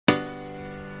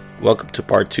Welcome to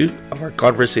part 2 of our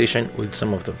conversation with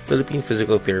some of the Philippine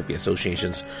Physical Therapy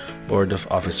Association's Board of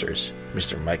Officers,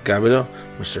 Mr. Mike Gabelo,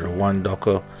 Mr. Juan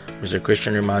Doco, Mr.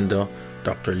 Christian Rimando,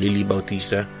 Dr. Lily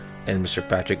Bautista, and Mr.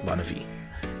 Patrick Bonavie.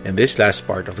 In this last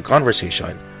part of the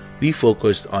conversation, we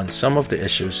focused on some of the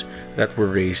issues that were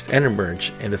raised and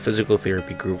emerged in the Physical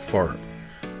Therapy Group Forum.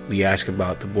 We asked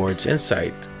about the board's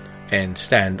insight and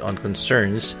stand on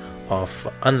concerns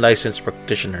of unlicensed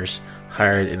practitioners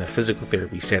hired in a physical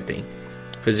therapy setting,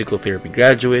 physical therapy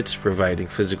graduates providing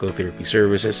physical therapy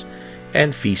services,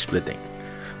 and fee splitting.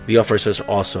 The officers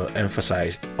also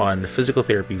emphasized on physical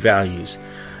therapy values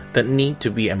that need to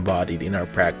be embodied in our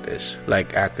practice,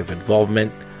 like active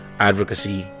involvement,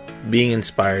 advocacy, being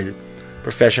inspired,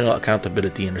 professional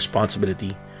accountability and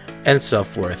responsibility, and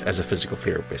self-worth as a physical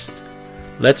therapist.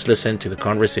 Let's listen to the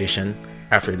conversation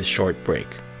after this short break.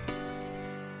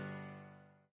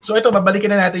 So ito,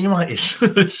 babalikan na natin yung mga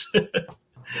issues.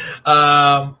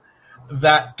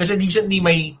 That kasi recently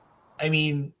I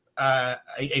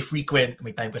frequent,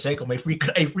 may time kasi ako,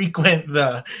 I frequent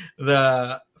the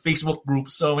Facebook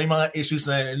group. So may mga issues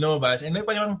na lumabas and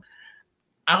parang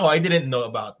ako, I didn't know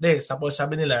about this. Tapos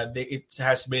sabi nila it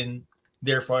has been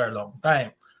there for a long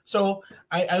time. So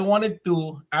I wanted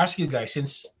to ask you guys,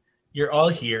 since you're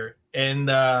all here, and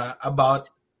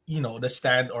about the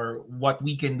stand or what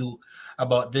we can do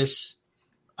about this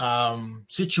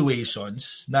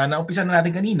situations na naumpisa na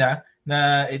natin kanina,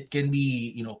 na it can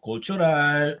be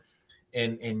cultural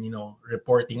and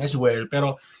reporting as well,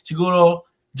 pero siguro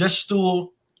just to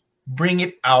bring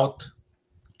it out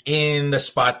in the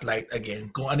spotlight again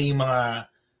kung ano yung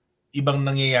mga ibang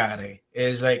nangyayari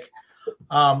is like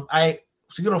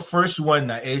siguro first one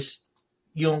na is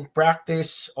yung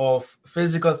practice of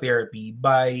physical therapy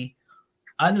by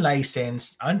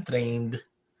unlicensed, untrained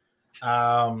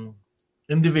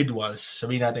individuals.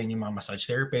 Sabihin natin yung mga massage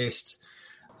therapists,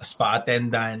 spa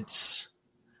attendants.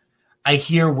 I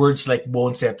hear words like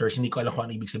bone setters. Hindi ko alam kung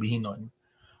ano ibig sabihin nun.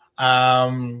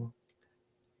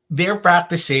 They're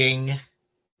practicing,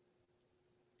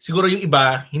 siguro yung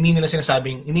iba, hindi nila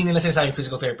sinasabing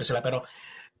physical therapist sila, pero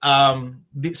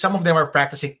some of them are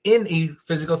practicing in a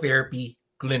physical therapy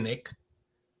clinic.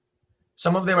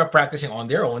 Some of them are practicing on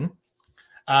their own.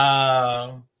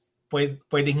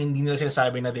 Pwedeng hindi nila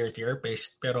sinasabi na they're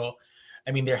therapist, pero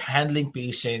they're handling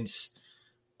patients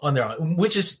on their own,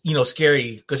 which is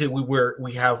scary because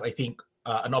we have, I think,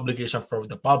 an obligation for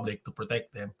the public to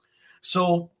protect them.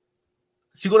 So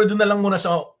siguro doon na lang muna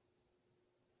sa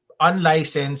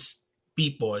unlicensed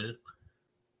people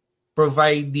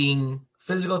providing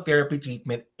physical therapy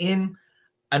treatment in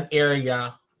an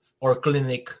area or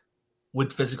clinic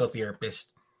with physical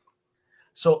therapist.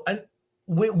 So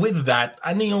with that,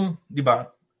 ano yung, di ba,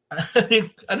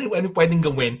 ano pwedeng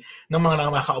gawin ng mga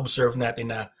nakaka-observe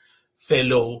natin na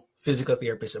fellow physical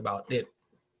therapists about it?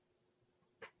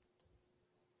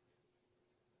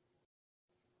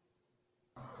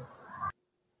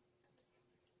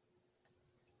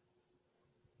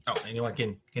 Oh, anyone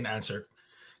can answer.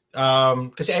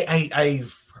 Kasi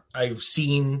I've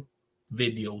seen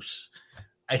videos.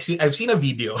 I've seen a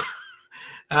video.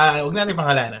 Huwag natin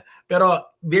pangalanan. Pero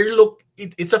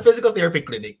it's a physical therapy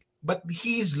clinic, but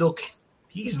he's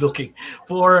looking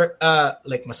for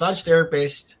like massage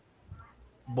therapist,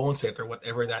 bone setter,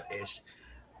 whatever that is.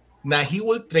 Na he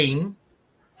will train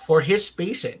for his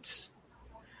patients.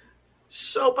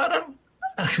 So parang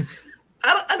I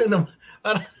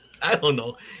don't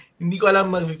know. Hindi ko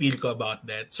alam mag-feel ko about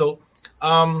that. So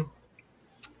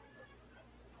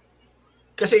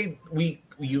kasi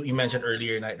you mentioned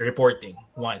earlier na reporting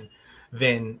one,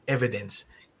 then evidence.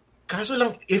 Kaso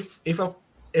lang if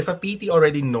a PT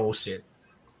already knows it,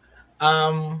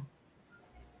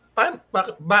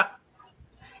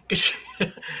 kasi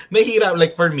nahihirap,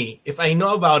 like for me, if I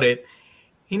know about it,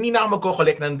 hindi na ako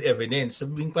magko-collect ng evidence.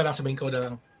 Sabihin ko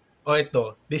lang,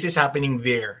 ito, this is happening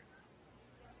there.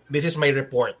 This is my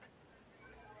report.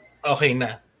 Okay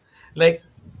na. Like,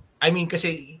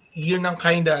 kasi yun ang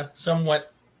kinda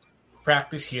somewhat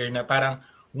practice here na parang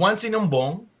once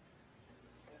sinumbong,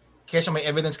 kaya may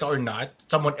evidence ka or not,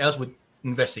 someone else would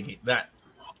investigate that.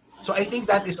 So I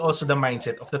think that is also the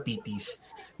mindset of the PTs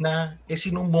na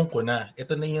sinumbong ko na.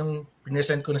 Ito na yung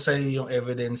present ko na sa yung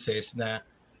evidences na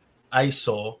I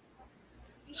saw.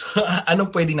 So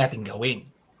anong pwede natin gawin?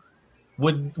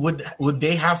 Would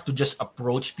they have to just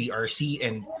approach PRC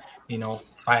and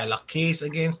file a case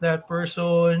against that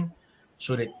person?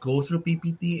 Should it go through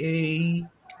PPTA?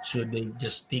 Should they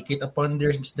just take it upon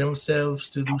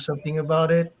themselves to do something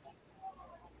about it?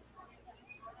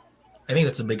 I think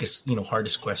that's the biggest,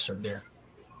 hardest question there.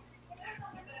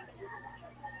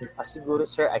 Siguro,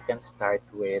 sir, I can start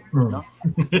with, Hmm. no?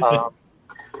 Um,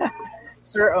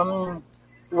 Sir,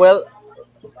 well,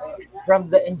 from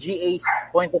the NGA's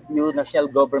point of view, national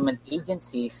government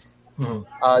agencies, Hmm.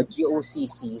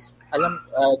 GOCCs,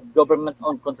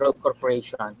 government-owned control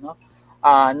corporation, no?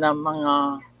 Na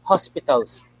mga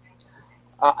hospitals.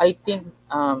 I think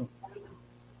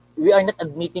we are not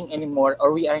admitting anymore,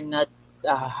 or we are not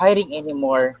hiring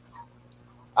anymore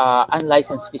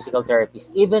unlicensed physical therapists,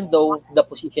 even though the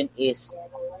position is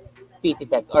PT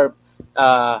Tech, or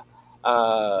uh,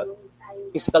 uh,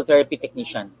 physical therapy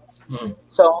technician. Hmm.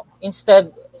 So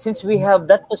instead, since we have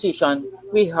that position,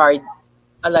 we hired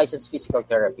a licensed physical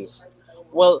therapist.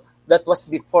 Well, that was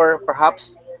before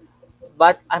perhaps,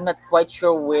 but I'm not quite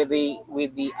sure with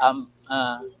the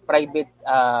private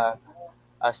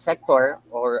sector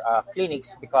or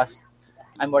clinics, because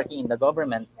I'm working in the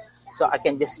government, so I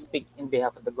can just speak in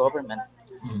behalf of the government.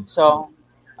 Hmm. So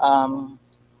um,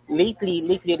 lately,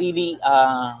 really,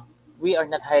 we are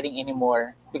not hiring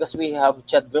anymore because we have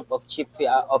chat group of chief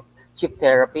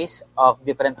therapists of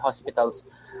different hospitals.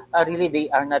 Really, they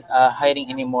are not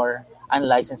hiring anymore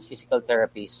unlicensed physical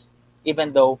therapists,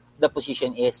 even though the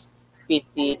position is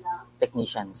PT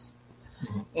technicians.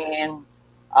 Hmm. And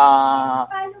uh,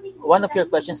 one of your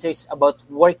questions is about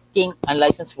working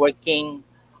unlicensed working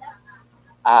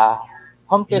uh,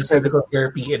 home In care a physical services.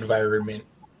 therapy environment.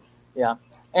 Yeah,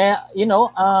 and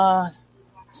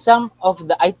some of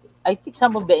the I think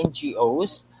some of the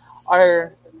NGOs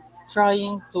are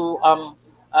trying to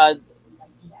uh,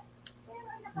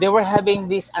 they were having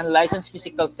these unlicensed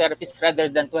physical therapists rather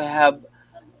than to have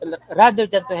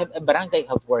a barangay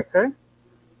health worker,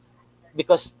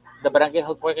 because the barangay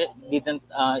health worker didn't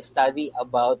study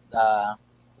about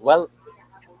well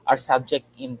our subject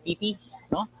in PT,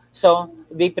 no? So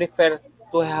they prefer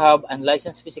to have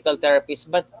unlicensed physical therapists,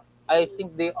 but I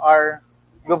think they are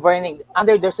governing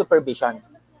under their supervision,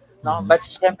 no? Hmm. But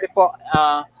syempre po,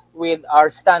 with our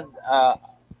stand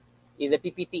in the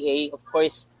PPTA, of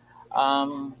course,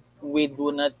 we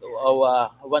do not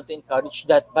want to encourage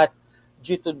that, but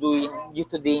due to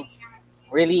the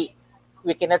really,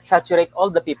 we cannot saturate all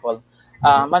the people.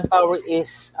 Hmm. Manpower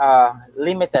is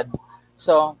limited,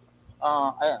 so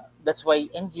that's why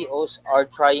NGOs are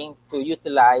trying to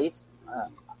utilize.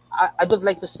 I don't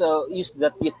like to use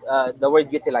the word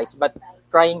utilize, but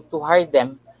trying to hire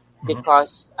them, Hmm.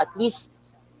 because at least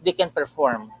they can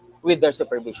perform with their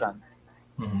supervision.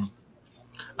 Hmm.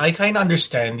 I kind of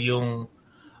understand yung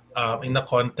in the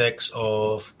context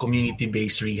of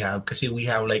community-based rehab kasi we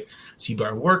have like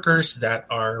CBR workers that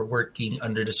are working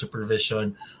under the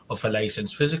supervision of a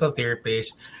licensed physical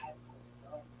therapist.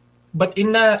 But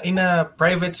in a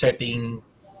private setting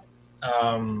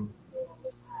um,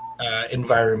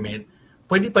 environment,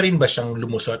 pwede pa rin ba siyang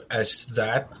lumusot as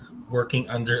that, working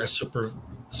under a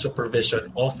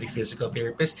supervision of a physical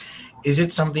therapist? Is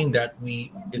it something that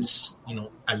it's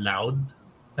allowed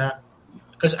na?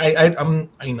 Because I'm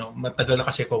matagal na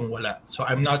kasi kung wala. So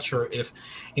I'm not sure if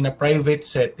in a private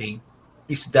setting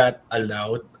is that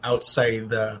allowed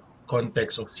outside the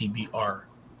context of CBR.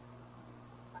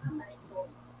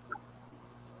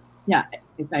 Yeah,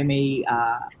 if I may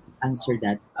answer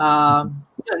that.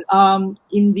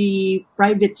 In the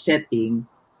private setting,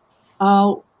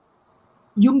 uh,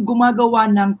 yung gumagawa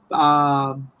ng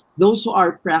those who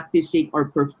are practicing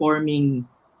or performing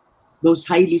those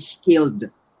highly skilled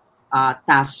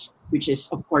tasks, which is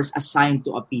of course assigned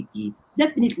to a PT,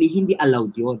 definitely hindi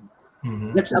allowed yun.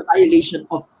 Mm-hmm. That's a violation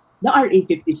of the RA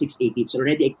 5680. It's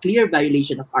already a clear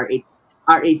violation of RA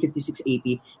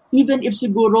 5680. Even if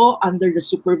siguro under the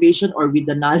supervision or with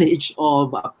the knowledge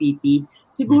of a PT,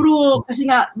 siguro kasi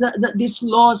nga these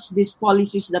laws, these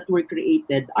policies that were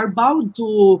created are bound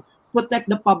to protect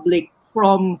the public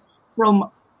from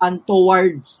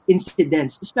untowards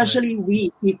incidents. Especially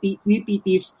we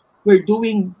PTs, we're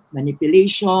doing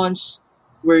manipulations,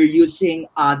 we're using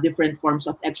different forms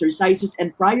of exercises,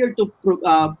 and prior to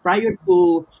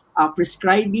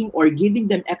prescribing or giving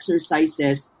them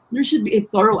exercises, there should be a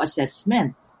thorough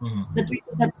assessment Mm-hmm. that we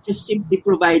cannot just simply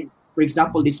provide, for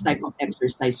example, this type of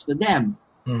exercise to them.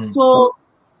 Mm-hmm. So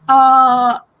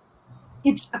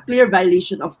it's a clear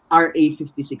violation of RA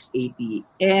 5680.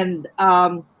 And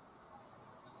how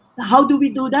do we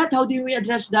do that? How do we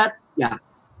address that? Yeah.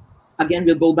 Again,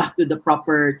 we'll go back to the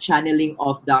proper channeling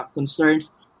of the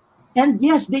concerns. And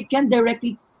yes, they can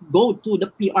directly go to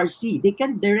the PRC. They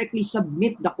can directly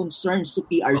submit the concerns to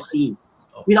PRC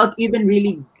without even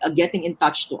really getting in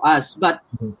touch to us. But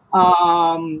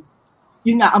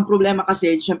yun nga, ang problema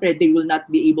kasi, syempre, they will not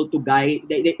be able to guide,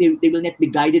 they will not be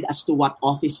guided as to what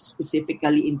office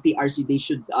specifically in PRC they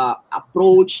should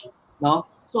approach, no?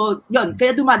 So, yun,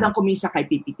 kaya dumadang kami sa kay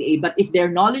PPTA. But if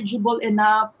they're knowledgeable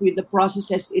enough with the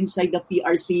processes inside the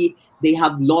PRC, they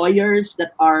have lawyers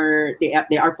that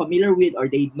they are familiar with, or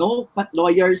they know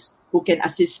lawyers who can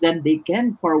assist them, they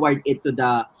can forward it to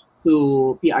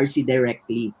PRC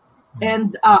directly.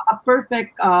 And a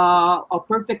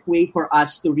perfect way for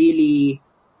us to really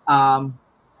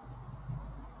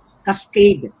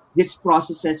cascade these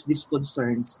processes, these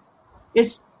concerns,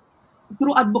 is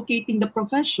through advocating the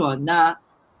profession na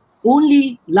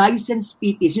only licensed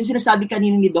PTs, yung sinasabi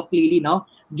kanina ni Doc Lily, no,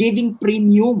 giving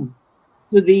premium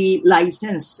to the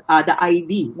license, the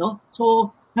ID, no. So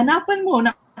hanapan mo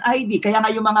ng ID, kaya nga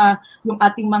yung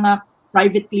ating mga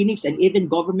private clinics and even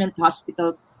government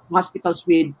hospitals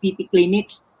with PT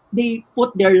clinics, they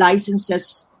put their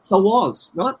licenses sa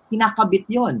walls, no? Kinakabit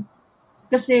yon.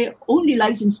 Kasi only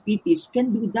licensed PTs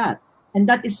can do that. And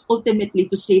that is ultimately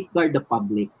to safeguard the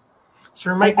public.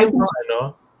 Sir Mike,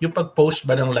 yung pag-post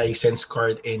ba ng license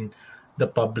card in the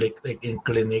public, like in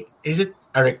clinic, is it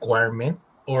a requirement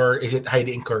or is it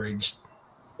highly encouraged?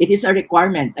 It is a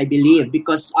requirement, I believe,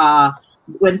 because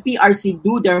when PRC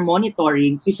do their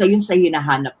monitoring, isa yun sa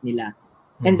hinahanap nila.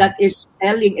 And that is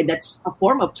telling, and that's a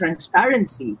form of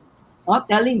transparency.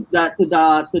 Telling that to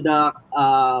the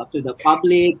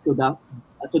public,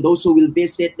 to those who will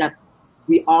visit, that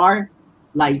we are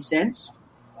licensed,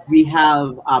 we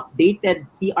have updated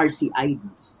PRC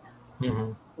IDs.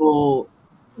 So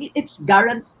it's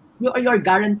you're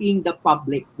guaranteeing the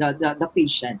public, the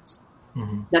patients,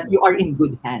 that you are in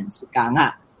good hands.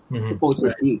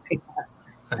 Supposedly. Right.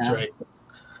 That's right.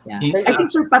 Yeah. I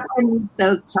think Sir Pat can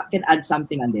add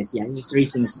something on this. Yeah, he's just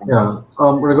raising his hand. Yeah.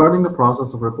 Regarding the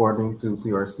process of reporting to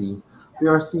PRC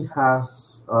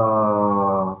has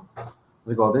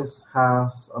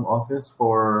has an office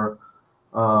for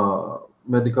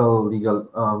medical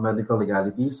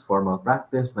legalities, formal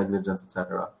practice, negligence,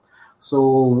 etc. So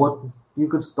what you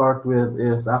could start with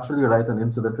is actually write an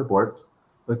incident report.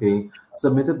 Okay,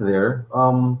 submit it there. If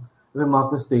I'm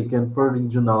not mistaken, per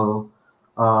regional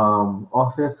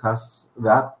office has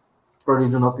that. Per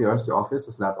regional PRC office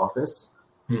has that office.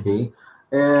 Okay,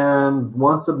 and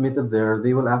once submitted there,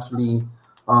 they will actually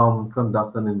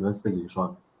conduct an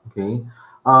investigation. Okay.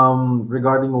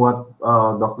 Regarding what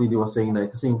Doc Lily was saying,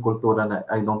 kasi yung kultura na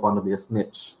I don't want to be a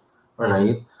snitch,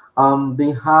 alright?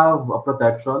 They have a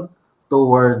protection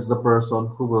towards the person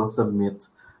who will submit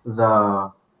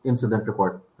the incident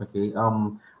report. Okay.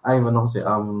 I have what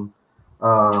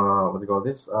do you call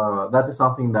this? That is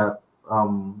something that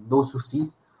those who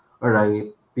see,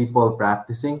 alright, people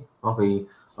practicing, okay,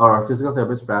 or physical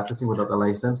therapists practicing without a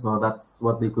license, no, that's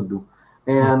what they could do.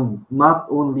 And not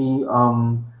only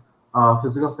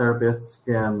physical therapists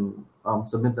can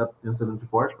submit that incident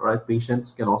report, right?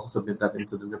 Patients can also submit that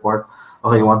incident report,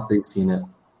 okay, once they've seen it.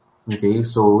 Okay,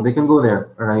 so they can go there,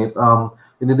 right?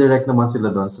 I-direct naman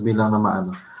sila doon, sabi lang na na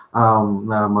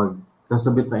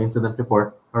mag-submit na incident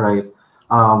report, alright?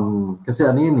 Kasi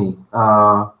ano yun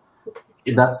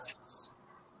that's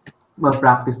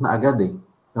malpractice na agad eh.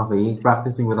 Okay,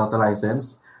 practicing without a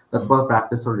license, that's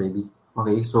malpractice already.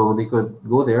 Okay, so they could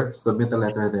go there, submit a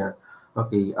letter there.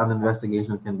 Okay, an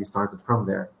investigation can be started from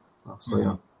there. So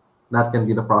yeah, that can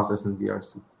be the process in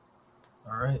PRC.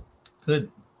 All right,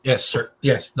 good. Yes, sir.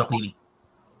 Yes, Doc Lily.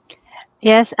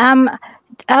 Yes.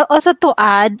 Also to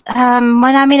add,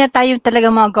 marami na tayo talaga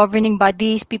mga governing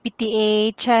bodies,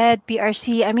 PPTA, CHED,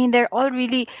 PRC. I mean, they're all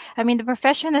really, the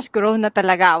profession has grown na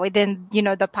talaga within,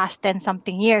 the past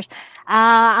 10-something years.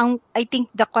 I think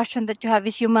the question that you have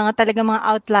is yung mga talaga mga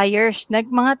outliers,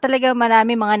 mga talaga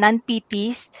marami mga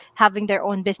non-PTs having their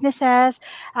own businesses.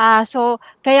 So,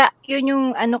 kaya yun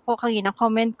yung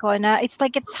comment ko na it's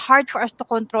hard for us to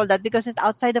control that because it's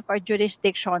outside of our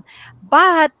jurisdiction.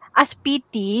 But as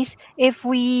PTs, if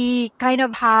we kind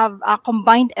of have a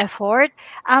combined effort,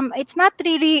 it's not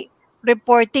really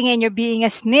reporting and you're being a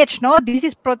snitch. No, this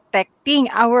is protecting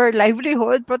our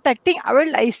livelihood, protecting our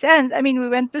license. I mean, we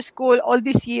went to school all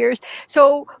these years,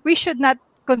 so we should not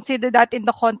consider that in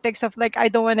the context of I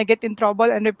don't want to get in trouble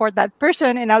and report that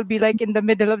person and I'll be in the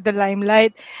middle of the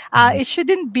limelight. It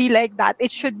shouldn't be like that.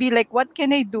 It should be what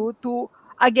can I do to,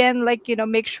 again,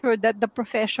 make sure that the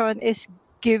profession is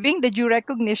giving the due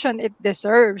recognition it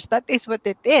deserves. That is what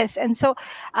it is. And so,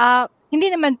 hindi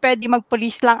naman pwede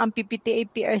mag-police lang ang PPTA,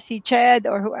 PRC, CHED,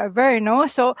 or whoever, no?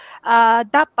 So,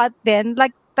 dapat din,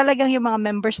 talagang yung mga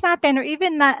members natin or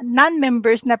even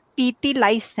non-members na PT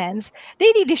license,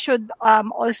 they really should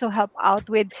also help out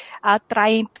with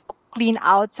trying to clean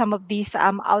out some of these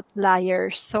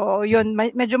outliers. So, yun,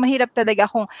 medyo mahirap talaga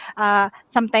kung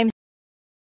sometimes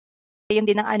yun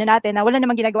din ang ano natin na wala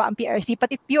namang ginagawa ang PRC.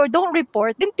 But if you don't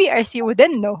report, then PRC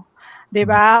wouldn't know.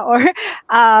 Diba? Or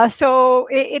so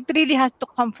it really has to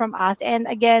come from us. And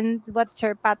again, what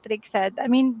Sir Patrick said, I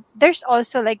mean, there's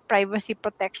also like privacy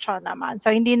protection naman.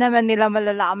 So hindi naman nila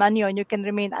malalaman yon. You can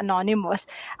remain anonymous.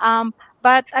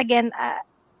 But again,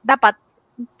 dapat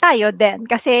tayo din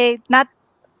kasi not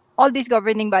all these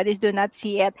governing bodies do not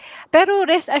see it. Pero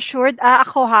rest assured,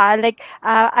 ako like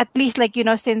at least like, you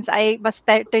know, since I was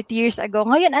 30 years ago,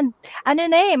 ngayon, ano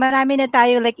na marami na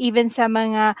tayo like even sa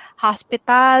mga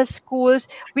hospitals, schools,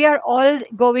 we are all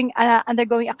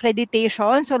undergoing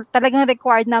accreditation. So talagang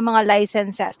required na mga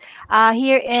licenses.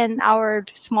 Here in our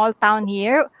small town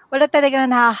here, wala talaga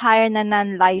na-hire na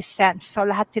non-license. So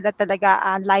lahat sila talaga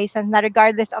licensed na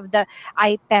regardless of the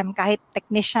item, kahit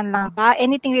technician lang ba,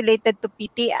 anything related to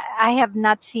PT, I have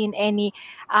not seen any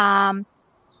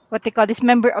what they call this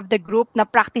member of the group na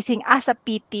practicing as a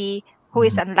PT who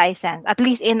is unlicensed, at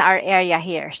least in our area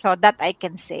here. So that I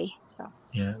can say. So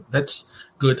yeah, that's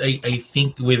good. I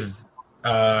think with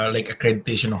like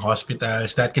accreditation of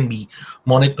hospitals, that can be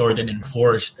monitored and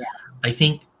enforced. Yeah. I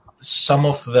think some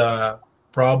of the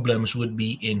problems would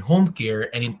be in home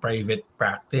care and in private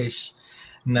practice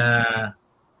na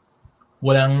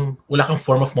wala kang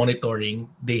form of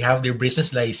monitoring. They have their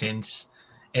business license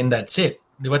and that's it.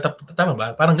 Di ba? Tama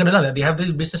ba? Parang gano'n lang. They have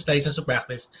their business license to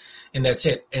practice and that's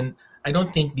it. And I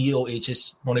don't think DOH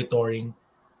is monitoring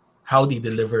how they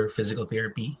deliver physical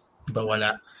therapy. Di ba?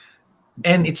 Wala.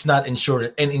 And it's not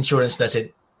insurance. And insurance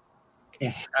doesn't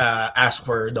ask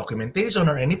for documentation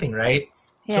or anything, right?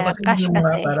 yeah, So kasi cash yung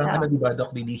mga kasi. parang So. ano, di ba,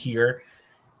 Doc Didi here,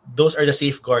 those are the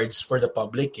safeguards for the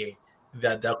public eh.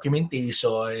 The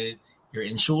documentation, your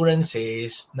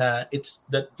insurances, na it's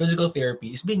that physical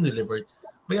therapy is being delivered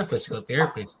by a physical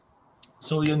therapist.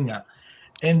 So yun nga.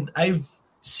 And I've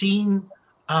seen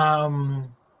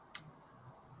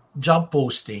job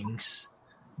postings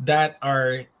that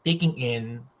are taking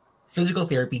in physical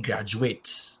therapy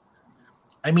graduates.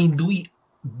 I mean,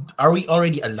 are we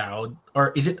already allowed,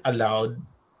 or is it allowed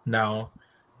now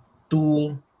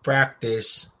to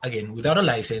practice again without a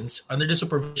license under the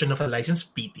supervision of a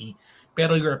licensed PT,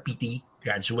 pero you're a PT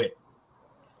graduate?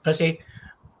 Kasi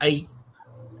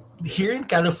here in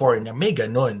California may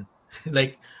ganon.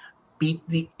 Like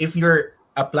PT, if you're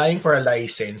applying for a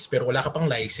license pero wala ka pang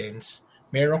license,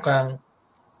 meron kang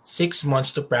 6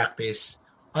 months to practice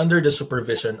under the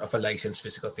supervision of a licensed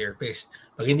physical therapist.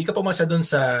 Pag hindi ka pumasa dun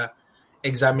sa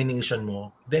examination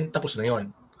mo, then tapos na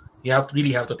yon. You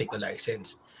really have to take the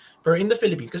license. Pero in the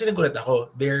Philippines, kasi nagulat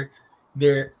ako,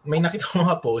 may nakita ko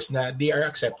mga post na they are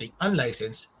accepting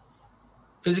unlicensed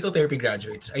physical therapy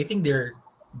graduates. I think they're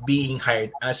being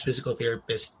hired as physical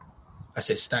therapist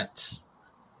assistants.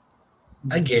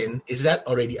 Again, is that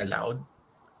already allowed?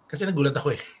 Kasi nagulat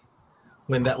ako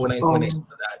when I saw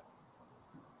that.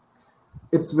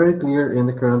 It's very clear in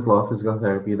the current law of physical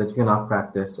therapy that you cannot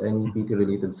practice any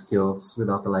PT-related skills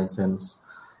without a license.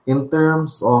 In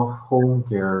terms of home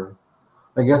care,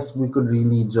 I guess we could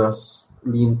really just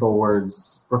lean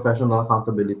towards professional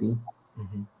accountability.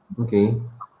 Mm-hmm. Okay.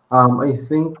 I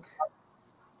think,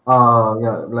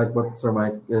 like what Sir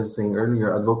Mike is saying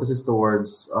earlier, advocacy is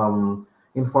towards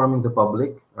informing the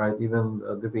public, right, even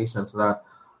the patients, that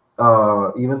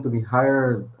even to be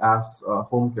hired as a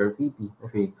home care PT,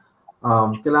 okay,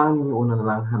 kailangan yung una na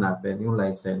lang hanapin, yung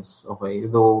license, okay?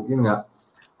 Though, yun nga,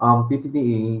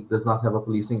 PTTA does not have a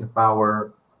policing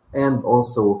power and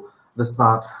also does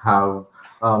not have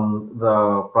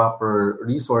the proper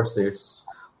resources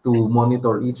to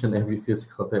monitor each and every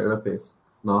physical therapist,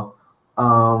 no?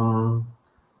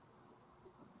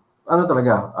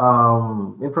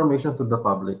 Information to the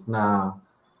public na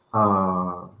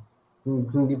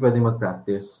hindi pwede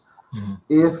mag-practice. Mm-hmm.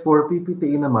 If for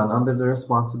PPTA naman, under the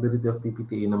responsibility of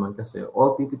PPTA naman kasi,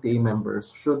 all PPTA members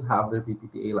should have their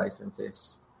PPTA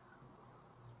licenses.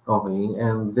 Okay,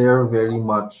 and they're very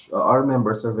much, our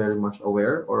members are very much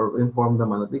aware or informed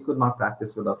naman that they could not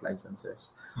practice without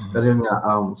licenses. Mm-hmm. Pero yun nga,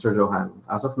 Sir Johan,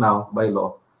 as of now, by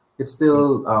law, it's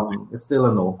still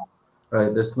a no,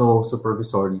 right? There's no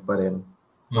supervisory pa rin.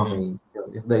 Okay,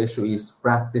 if the issue is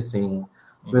practicing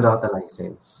without a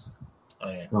license.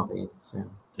 Okay. Okay, so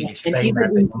sige, sitahin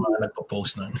natin yung mga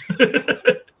nagpo-post nun.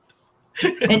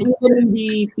 And even in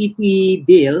the PT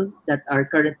bill that are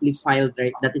currently filed,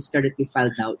 right, that is currently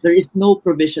filed now, there is no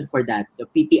provision for that, the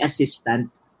PT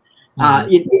assistant.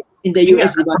 In the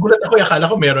US, diba? Nagulat ako, akala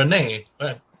ko meron na eh.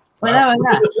 Wala.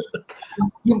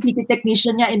 Yung PT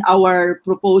technician niya in our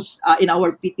proposed, in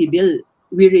our PT bill,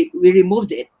 we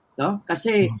removed it. No?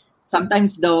 Kasi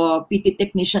sometimes the PT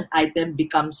technician item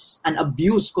becomes an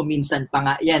abuse kung minsan pa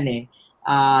nga yan eh.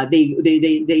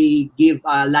 They give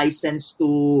a license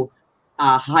to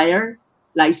hire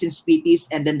licensed PTs,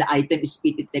 and then the item is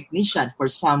PT technician for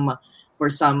some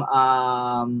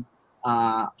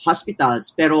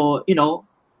hospitals. Pero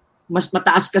mas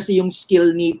mataas kasi yung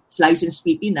skill ni licensed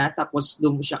PT na, tapos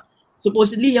doon siya.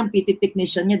 Supposedly yung PT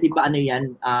technician niya, 'di ba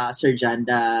Sir John,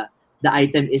 the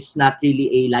item is not really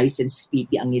a licensed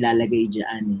PT ang nilalagay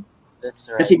diyan.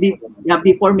 That's right. Kasi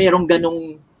before merong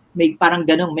may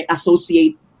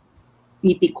associate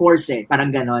PT course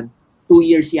parang ganon. 2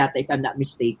 years yata if I'm not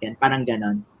mistaken, parang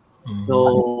ganon.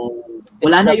 So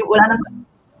wala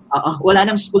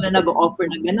nang school na nag-offer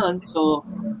na ganon. So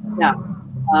yeah.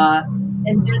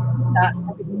 And then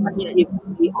if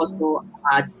we also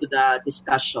add to the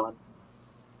discussion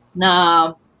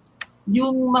na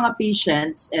yung mga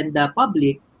patients and the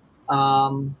public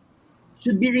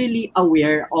should be really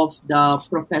aware of the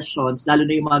professions, lalo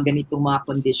na yung mga ganitong mga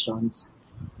conditions,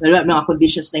 mga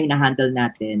conditions na hinahandle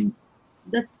natin,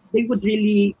 that they would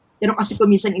really, pero kasi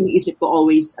kung minsan iniisip ko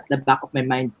always at the back of my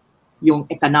mind, yung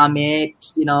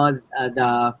economics, the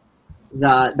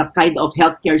kind of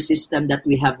healthcare system that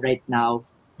we have right now.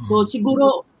 So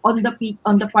siguro on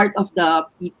the part of the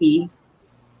PT,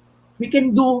 we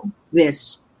can do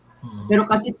this. Pero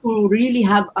kasi to really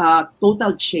have a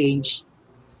total change,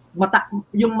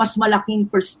 yung mas malaking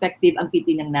perspective ang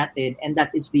titingnan natin, and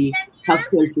that is the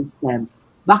healthcare system.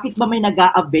 Bakit ba may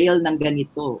nag-a-avail ng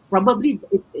ganito? Probably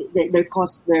they're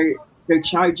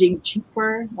charging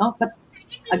cheaper, no? But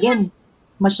again,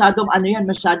 masyadong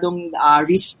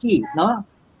risky, no?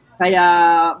 Kaya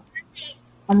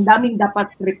ang daming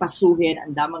dapat repasuhin,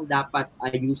 ang daming dapat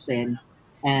ayusin.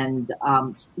 And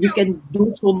we can do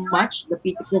so much. The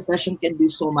PT profession can do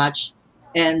so much,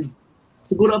 and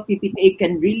siguro PPTA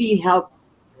can really help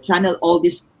channel all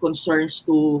these concerns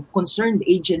to concerned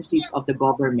agencies of the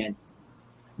government.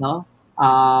 No,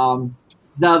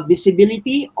 the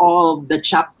visibility of the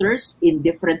chapters in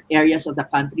different areas of the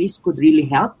countries could really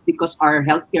help because our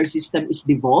healthcare system is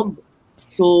devolved.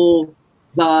 So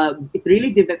it really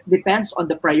depends on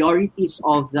the priorities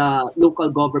of the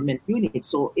local government unit.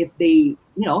 So if they,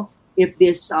 if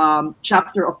this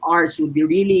chapter of ours would be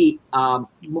really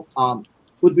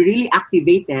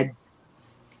activated,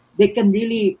 they can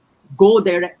really go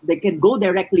there. They can go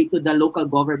directly to the local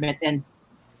government, and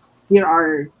here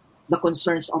are the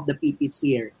concerns of the PTs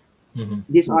here. Mm-hmm.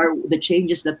 These are the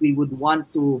changes that we would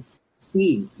want to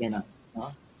see.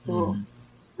 So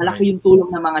malaki yung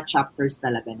tulong ng mga chapters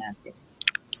talaga natin.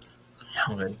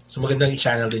 Okay. So magandang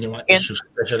i-channel din yung mga issues,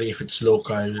 especially if it's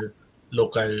local,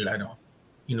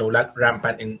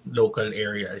 rampant in local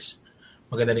areas.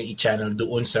 Maganda din i-channel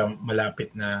doon sa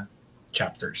malapit na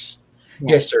chapters.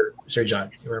 Yeah. Yes, sir. Sir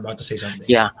John, you were about to say something.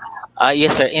 Yeah.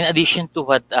 Yes, sir. In addition to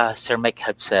what Sir Mike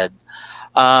had said,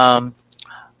 the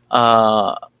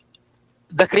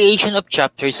creation of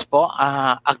chapters po,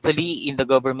 actually in the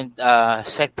government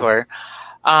sector,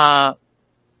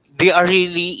 they are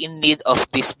really in need of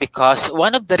this because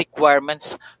one of the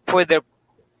requirements for their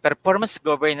performance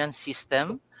governance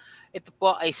system, ito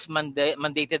po is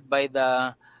mandated by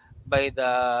the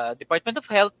Department of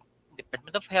Health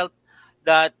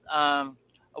that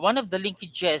one of the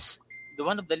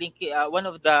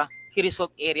key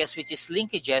result areas which is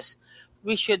linkages,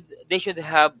 they should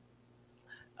have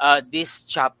these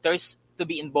chapters to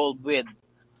be involved with.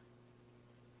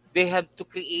 They have to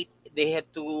create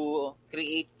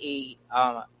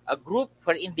a group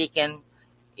wherein they can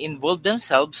involve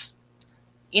themselves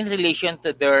in relation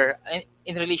to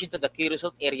the key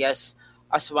result areas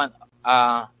as one,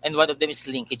 and one of them is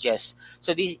linkages.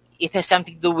 So it has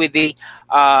something to do with the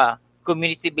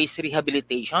community-based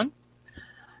rehabilitation,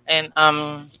 and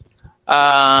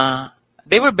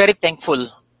they were very thankful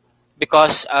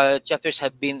because chapters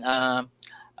have been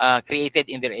created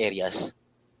in their areas.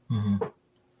 Mm-hmm.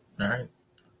 All right.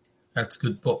 That's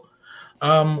good po.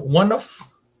 One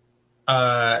of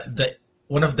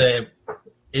the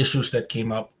issues that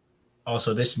came up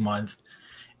also this month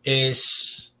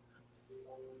is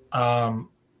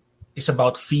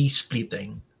about fee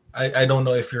splitting. I don't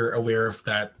know if you're aware of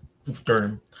that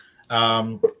term.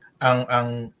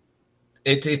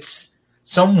 It's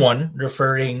someone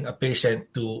referring a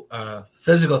patient to a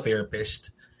physical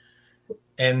therapist,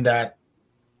 and that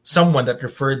someone that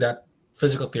referred that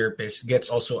physical therapist gets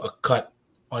also a cut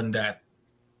on that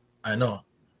dun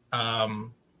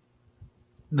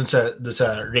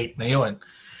sa rate na yon.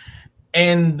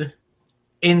 And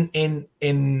in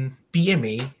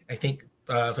PMA, I think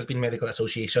Philippine Medical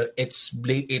Association, it's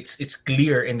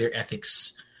clear in their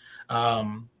ethics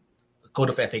code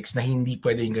of ethics na hindi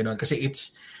pwedeng ganoon kasi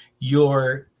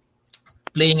you're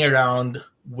playing around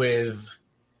with,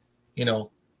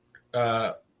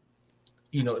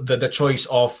 the choice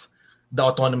of the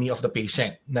autonomy of the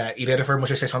patient. Na i-refer mo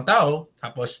siya sa isang tao,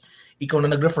 tapos ikaw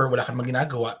na nag-refer, wala kang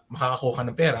ginagawa, makakakuha ka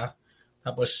ng pera,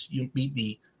 tapos yung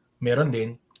PT, meron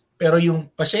din. Pero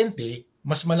yung pasyente,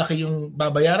 mas malaki yung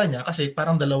babayaran niya kasi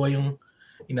parang dalawa yung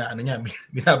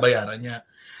binabayaran niya.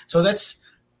 So that's,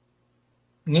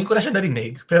 ngayon ko na siya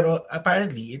narinig, pero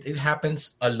apparently it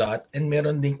happens a lot, and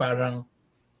meron ding parang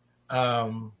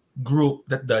group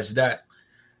that does that.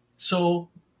 So,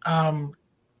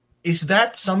 is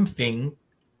that something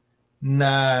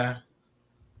na,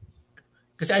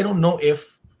 kasi I don't know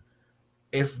if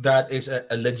that is a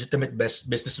legitimate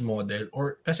business model,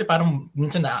 or kasi parang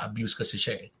minsan na-abuse kasi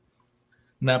siya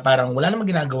na parang wala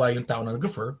namang ginagawa yung tao na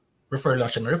refer lang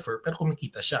siya na refer, pero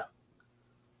kumikita siya.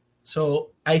 So,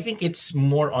 I think it's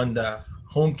more on the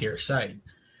home care side.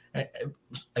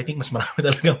 I think mas marami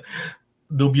talagang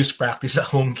dubious practice sa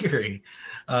home care.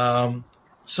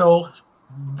 So,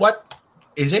 what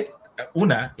is it?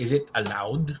 Una, is it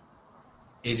allowed?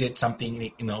 Is it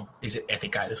something, is it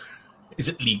ethical?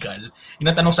 Is it legal? Yun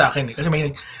ang tanong sa akin kasi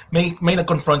may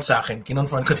nag-confront sa akin.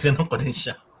 Kinonfront ko, tinanong ko din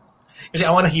siya. Kasi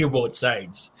I wanna hear both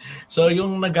sides. So,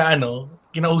 yung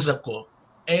kinausap ko,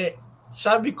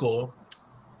 sabi ko,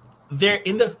 there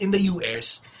in the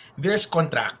US, there's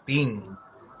contracting.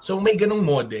 So may ganung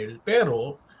model,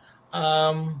 pero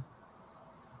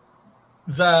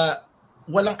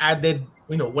walang padded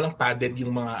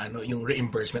yung mga yung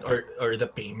reimbursement or the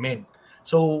payment.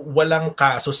 So walang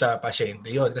kaso sa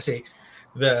pasyente yon kasi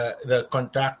the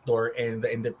contractor and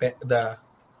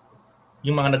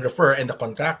yung mga nag-refer and the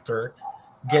contractor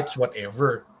gets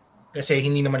whatever. Kasi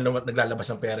hindi naman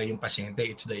naglalabas ng pera yung pasyente,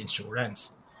 it's the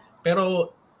insurance.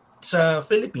 Pero sa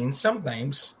Philippines,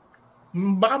 sometimes,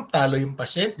 baka talo yung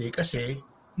pasyente kasi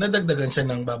nadagdagan siya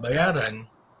ng babayaran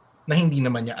na hindi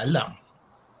naman niya alam.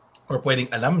 Or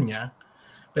pwedeng alam niya,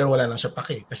 pero wala lang siya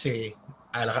pake kasi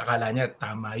akala niya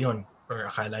tama yon, or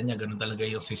akala niya ganun talaga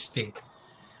yung system.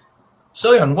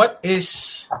 So yun,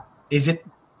 is it,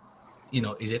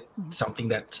 is it something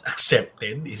that's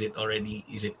accepted? Is it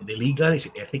illegal? Is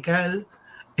it ethical?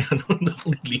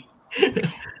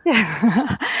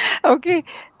 Okay.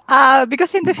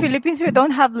 Because in the Philippines we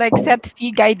don't have like set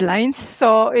fee guidelines,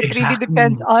 so it really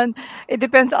depends on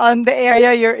the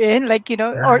area you're in, like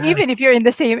or even if you're in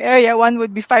the same area, one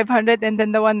would be 500 and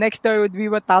then the one next door would be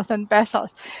 1,000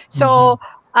 pesos. So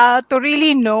to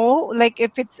really know like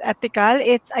if it's ethical,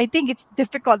 I think it's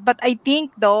difficult, but I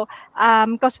think though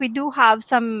because we do have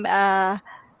some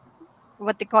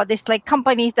what they call this, like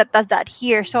companies that does that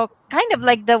here. So kind of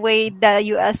like the way the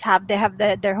US they have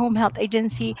their home health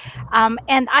agency.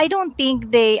 And I don't think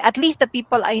at least the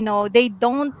people I know, they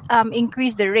don't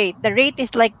increase the rate. The rate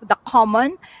is like the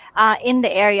common in the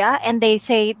area. And they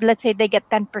say, let's say they get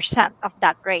 10% of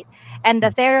that rate. And the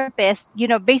therapist,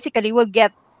 basically will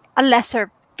get a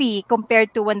lesser fee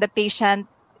compared to when the patient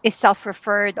is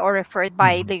self-referred or referred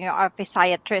by a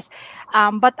physiatrist.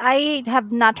 But I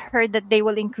have not heard that they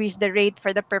will increase the rate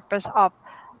for the purpose of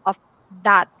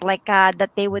that, like that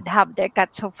they would have their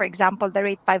cut. So for example, the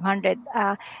rate 500,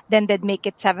 then they'd make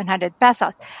it 700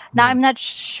 pesos. Now I'm not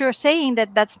sure saying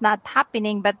that that's not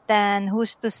happening, but then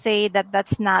who's to say that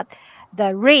that's not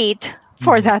the rate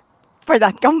for that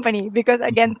company? Because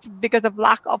again, because of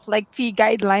lack of like fee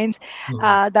guidelines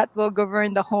that will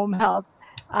govern the home health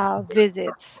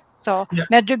visits. So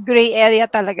medyo gray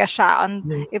area talaga siya on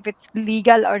if it's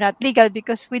legal or not legal,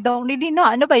 because we don't really know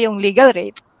ano ba yung legal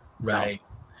rate. Right.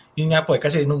 Yun nga po,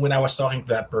 kasi when I was talking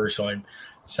to that person,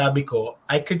 sabi ko,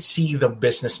 I could see the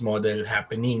business model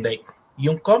happening. Like,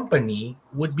 yung company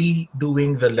would be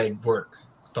doing the legwork,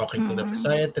 talking to the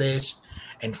physiatrist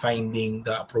and finding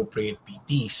the appropriate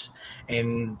PTs.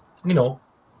 And,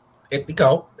 if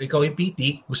ikaw yung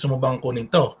PT, gusto mo bang kunin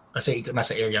to? Kasi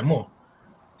nasa area mo.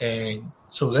 And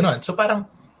so, gano'n. So, parang,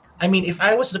 if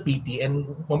I was the PT and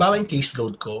mababa yung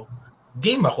caseload ko,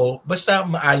 game ako, basta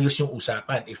maayos yung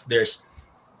usapan. If there's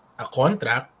a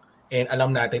contract and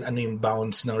alam natin ano yung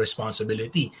bounds ng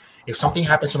responsibility. If something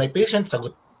happens to my patient,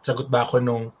 sagot ba ako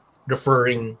nung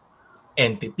referring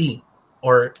entity?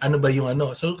 Or ano ba yung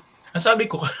ano? So, ang sabi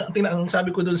ko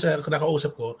dun sa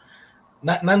nakausap ko,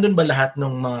 nandun ba lahat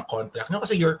ng mga contract?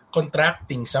 Kasi you're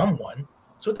contracting someone,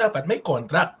 so dapat may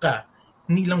contract ka.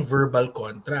 Hindi lang verbal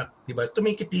contract, diba? To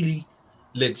make it really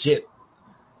legit.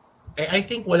 I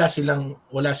think wala silang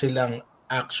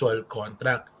actual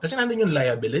contract. Kasi nandun yung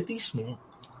liabilities mo,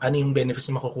 ano yung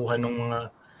benefits na makukuha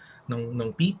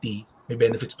ng PT, may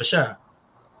benefits pa siya.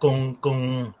 Kung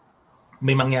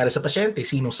may mangyari sa pasyente,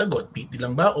 sinong sagot? PT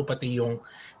lang ba o pati yung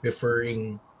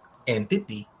referring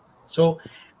entity? So,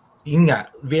 yun nga,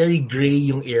 very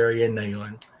gray yung area na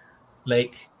yun.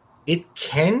 Like, it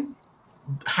can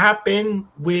happen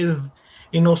with,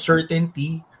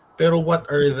 certainty, pero what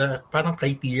are the parang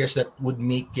criteria that would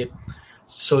make it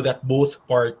so that both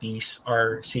parties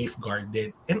are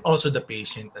safeguarded and also the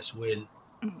patient as well?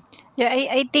 Yeah,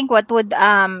 I think what would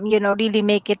really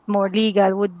make it more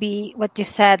legal would be what you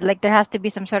said. Like there has to be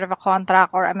some sort of a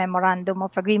contract or a memorandum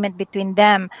of agreement between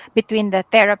them, between the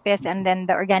therapist and then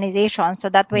the organization. So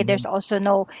that way there's also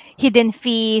no hidden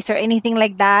fees or anything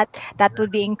like that that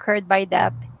would be incurred by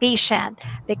the patient,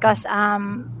 because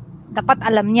dapat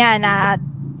alam niya na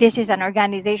this is an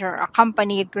organization or a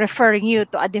company referring you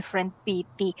to a different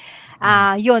PT.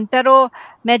 Yun. Pero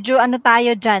medyo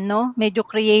tayo dyan, no? Medyo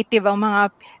creative ang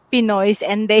mga Pinoys,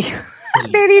 and they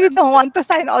really don't want to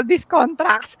sign all these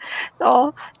contracts.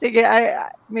 So, sige,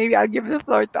 maybe I'll give the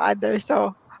floor to others.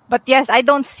 So, but yes, I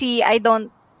don't think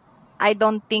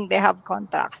they have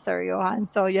contracts, Sir Johan.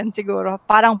 So, yan siguro.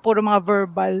 Parang puro mga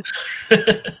verbal.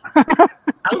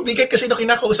 Ang bigat kasi nung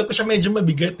kinakausap ko siya, medyo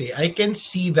mabigat eh. I can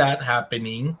see that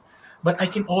happening, but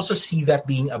I can also see that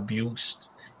being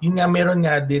abused. Yun nga, meron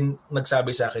nga din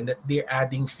nagsabi sa akin that they're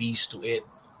adding fees to it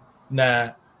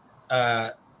na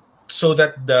so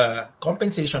that the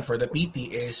compensation for the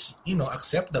PT is,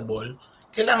 acceptable.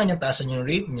 Kailangan niya taasan yung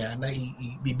rate niya na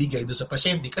ibibigay doon sa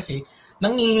pasyente kasi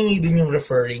nangihingi din yung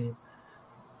referring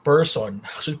person.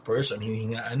 Actually,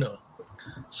 hindi nga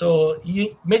So,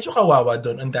 medyo kawawa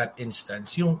doon in that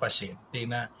instance yung pasyente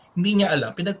na hindi niya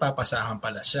alam, pinagpapasahan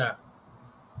pala siya.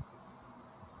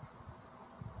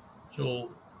 So,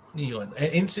 yun.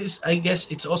 And I guess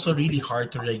it's also really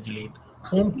hard to regulate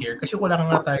home care kasi wala ka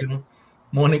nga tayong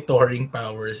monitoring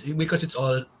powers because it's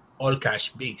all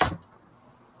cash-based.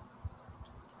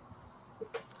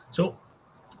 So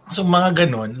mga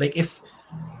ganon, like if,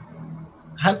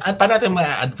 paano natin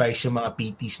ma-advise yung mga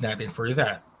PTs natin for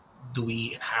that? Do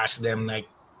we ask them like,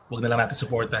 wag na lang natin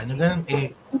supportahan yung ganun?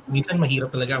 Minsan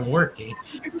mahirap talaga ang work eh.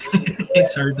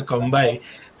 It's hard to come by.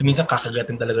 So minsan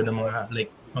kakagatin talaga ng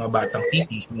mga batang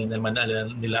PTs, hindi naman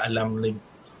nila alam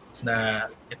na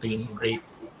ito yung rate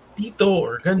dito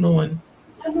or ganun.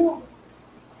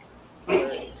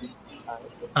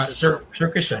 Sir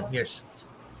Christian, yes.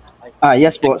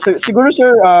 Yes po. So, siguro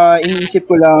sir, iniisip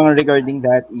ko lang regarding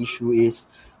that issue is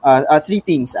three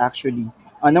things actually.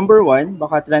 Number one,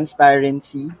 baka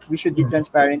transparency. We should be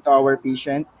transparent to our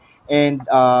patient and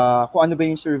kung ano ba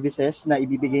yung services na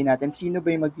ibibigay natin, sino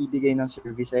ba yung magbibigay ng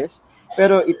services.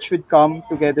 Pero it should come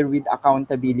together with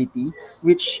accountability,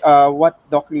 which what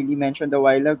Doc Lily mentioned a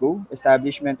while ago,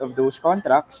 establishment of those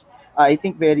contracts. I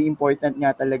think very important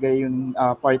nga talaga yung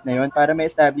part na yun para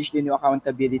ma-establish din yung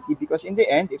accountability because in the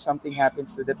end, if something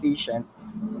happens to the patient,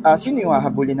 sino yung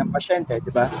hahabulin ng pasyente, di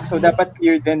ba? So dapat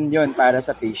clear din yun para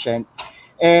sa patient.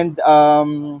 And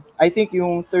I think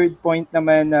yung third point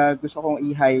naman na gusto kong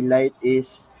i-highlight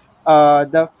is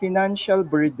the financial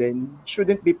burden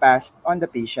shouldn't be passed on the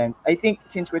patient. I think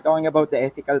since we're talking about the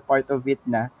ethical part of it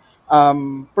na,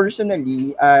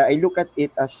 personally, I look at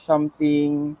it as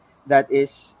something that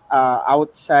is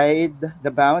outside the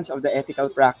bounds of the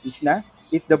ethical practice na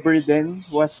if the burden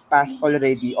was passed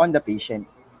already on the patient.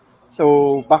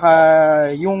 So,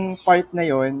 baka yung part na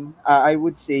yon, I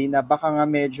would say na baka nga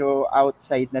medyo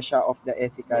outside na siya of the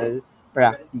ethical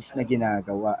practice na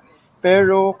ginagawa.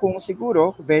 Pero kung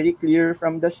siguro, very clear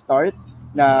from the start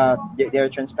na they're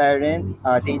transparent,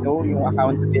 they know yung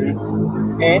accountability,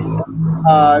 and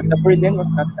the burden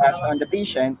was not passed on the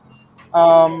patient,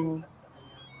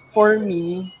 for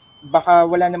me, baka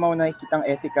wala namang nakikitang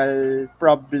ethical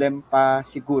problem pa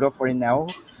siguro for now.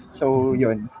 So,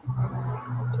 yun.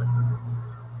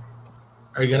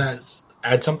 Are you gonna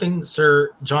add something,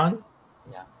 Sir John?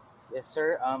 Yeah. Yes,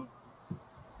 sir.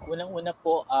 Unang-una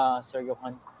po, Sir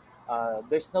Johan,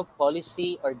 there's no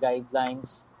policy or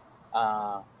guidelines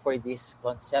for this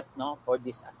concept, no, for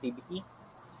this activity.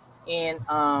 And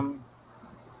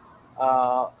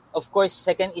of course,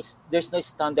 second is there's no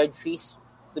standard fees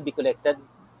to be collected.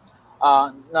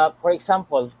 Now, for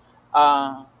example,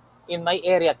 in my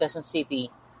area, Quezon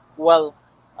City, well,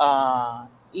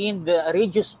 in the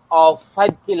radius of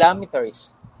 5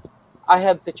 kilometers, I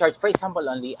have to charge, for example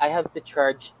only, I have to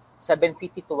charge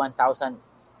 750 to 1,000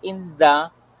 in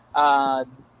the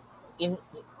in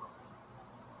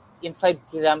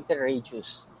 5 kilometer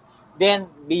radius.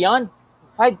 Then beyond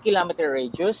 5 kilometer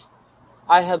radius,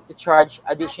 I have to charge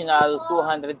additional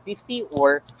 250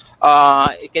 or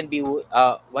it can be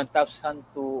 1,000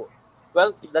 to,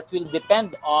 well, that will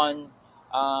depend on,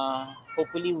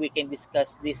 hopefully we can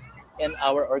discuss this in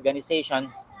our organization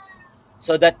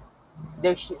so that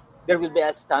there will be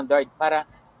a standard para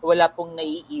wala pong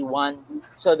naiiwan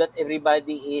so that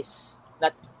everybody is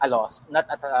not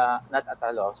at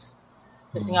a loss.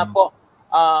 Kasi nga po,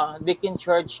 they can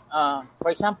charge, for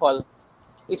example,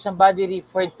 if somebody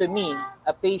referred to me,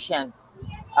 a patient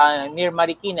near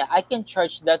Marikina, I can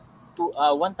charge that to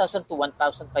 1,000 to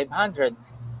 1,500,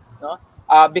 no?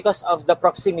 Because of the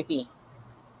proximity.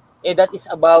 That is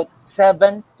about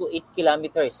 7 to 8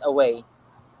 kilometers away.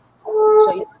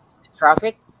 So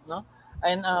traffic, no?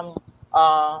 And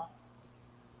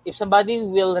if somebody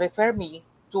will refer me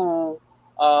to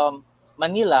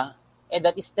Manila, and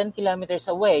that is 10 kilometers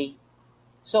away,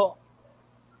 so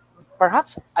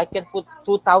perhaps I can put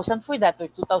 2,000 for that or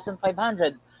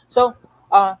 2,500. So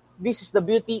this is the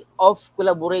beauty of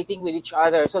collaborating with each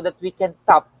other so that we can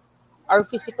tap our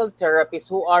physical therapists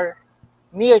who are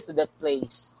near to that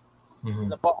place.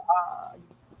 Mm-hmm.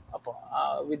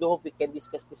 We do hope we can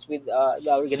discuss this with the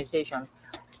organization.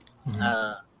 Mm-hmm.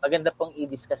 Maganda pong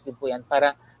i-discuss din po yan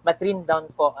para ma-trim down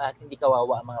po at hindi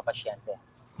kawawa ang mga pasyente.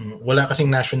 Wala kasing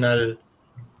national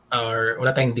or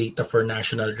wala tayong data for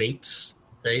national rates,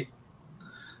 right?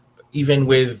 Even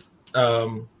with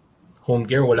home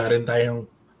care, wala rin tayong,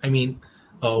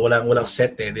 walang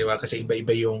set di ba? Kasi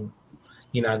iba-iba yung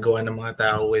ginagawa ng mga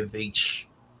tao with each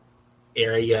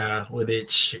area, with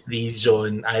each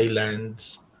region,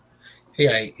 islands.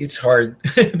 Yeah, it's hard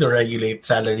to regulate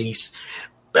salaries.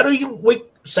 Pero yung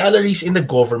salaries in the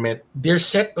government, they're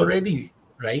set already,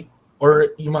 right?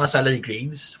 Or yung mga salary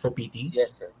grades for PTs?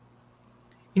 Yes, sir.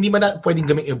 Hindi ba na pwedeng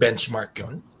gawing i-benchmark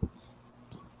yun?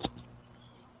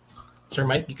 Sir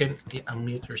Mike, you can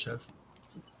unmute yourself.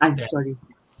 I'm sorry.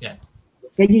 Yeah.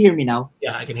 Can you hear me now?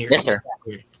 Yeah, I can hear you. Yes, sir.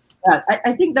 Yeah,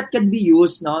 I think that can be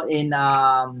used in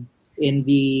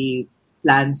the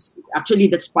plans. Actually,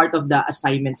 that's part of the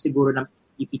assignment siguro ng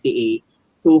PPTA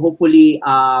to hopefully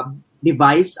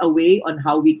devise a way on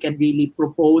how we can really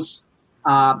propose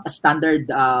a standard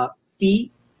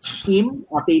fee scheme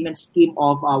or payment scheme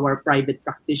of our private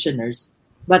practitioners.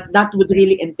 But that would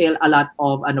really entail a lot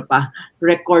of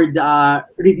record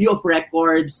review of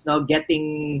records,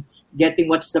 getting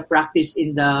what's the practice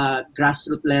in the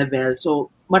grassroots level. So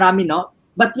marami, no?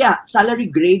 But yeah, salary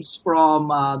grades from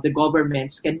the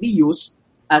governments can be used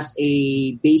as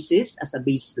a basis, as a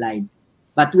baseline.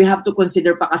 But we have to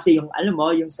consider pa kasi yung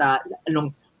yung sa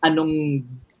anong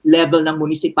level ng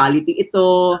municipality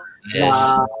ito. Yes.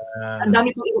 Ang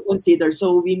dami pong i-consider.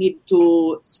 So we need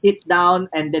to sit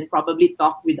down and then probably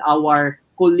talk with our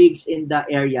colleagues in the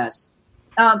areas.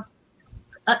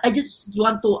 I just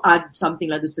want to add something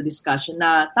like this to discussion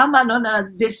na tama na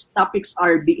these topics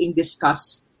are being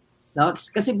discussed, no?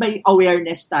 Kasi may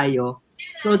awareness tayo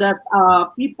so that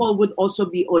people would also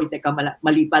be teka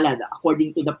mali pala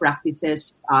according to the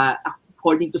practices,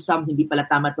 according to some hindi pala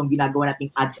tama tong ginagawa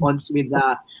nating add-ons with the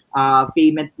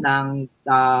payment ng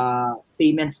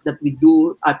payments that we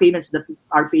do, payments that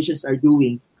our patients are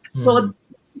doing. So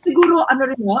siguro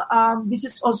this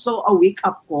is also a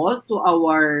wake-up call to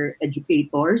our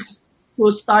educators to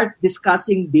start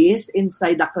discussing this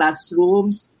inside the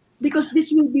classrooms because this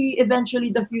will be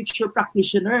eventually the future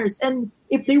practitioners. And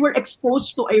if they were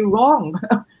exposed to a wrong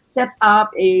setup,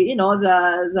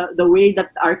 the way that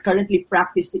are currently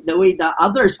practicing, the way the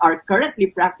others are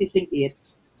currently practicing it,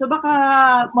 so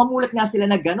baka mamulat nga sila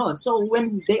na ganon. So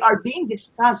when they are being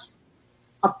discussed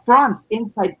upfront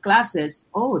inside classes,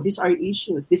 these are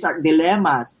issues, these are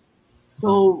dilemmas.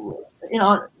 So,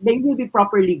 they will be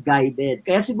properly guided.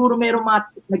 Kaya siguro mayroong mga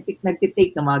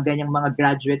nagtitake ng mga ganyang mga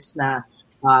graduates na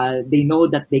they know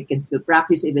that they can still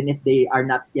practice even if they are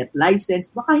not yet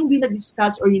licensed. Baka hindi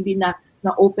na-discuss or hindi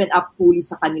na-open up fully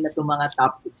sa kanila itong mga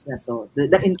topics na to.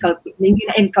 Hindi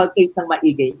na-inculcate ng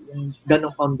maigay yung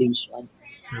ganong foundation.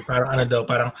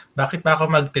 Parang bakit pa ako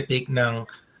magte-take ng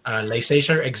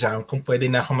licensure exam kung pwede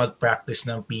na ako mag-practice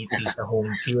ng PT sa home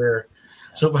care.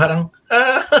 So parang,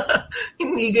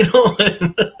 hindi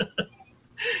ganoon.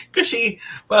 Kasi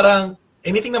parang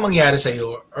anything na mangyari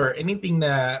sa'yo or anything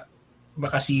na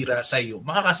makasira sa'yo,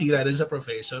 makakasira din sa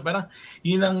professor. Parang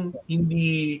yun ang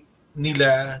hindi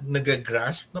nila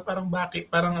nagagrasp na parang bakit,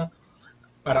 parang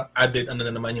added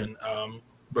na naman yun,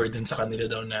 burden sa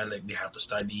kanila daw na like they have to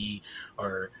study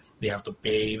or they have to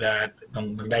pay that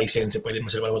ng license, pwede mo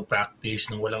sila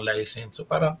mag-practice ng walang license. So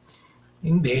parang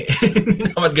hindi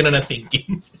dapat ganun na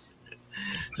thinking.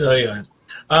 So yun.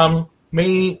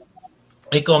 May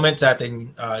comment sa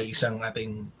atin isang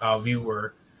ating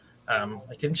viewer.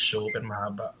 I can show pero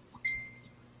mahaba.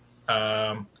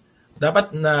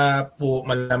 dapat na po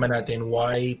malaman natin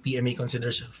why PMA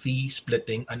considers fee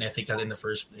splitting unethical in the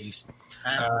first place.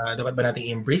 Dapat ba natin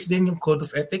embrace din yung code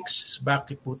of ethics?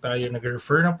 Bakit po tayo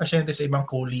nag-refer ng pasyente sa ibang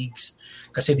colleagues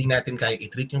kasi di natin kaya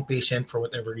i-treat yung patient for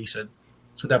whatever reason?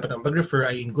 So dapat ang pag-refer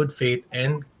ay in good faith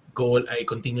and goal ay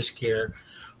continuous care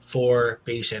for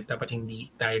patient. Dapat hindi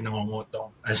tayo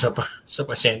nangongotong sa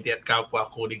pasyente at kapwa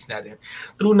colleagues natin.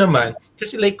 True naman,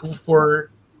 kasi like for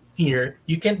here,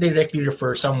 you can't directly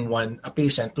refer a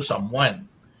patient to someone.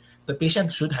 The patient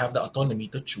should have the autonomy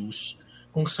to choose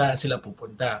kung saan sila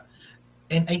pupunta.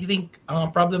 And I think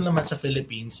ang problem naman sa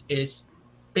Philippines is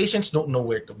patients don't know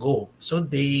where to go. So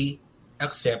they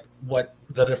accept what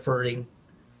the referring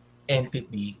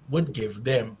entity would give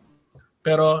them.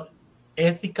 Pero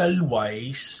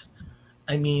ethical-wise,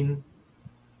 I mean,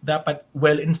 dapat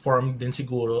well-informed din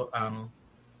siguro ang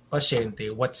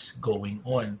pasyente what's going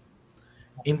on.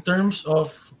 In terms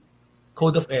of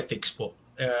code of ethics po,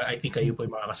 I think kayo po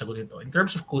yung makakasagot nito. In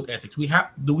terms of code ethics,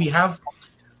 do we have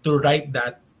to write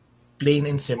that plain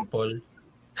and simple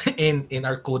in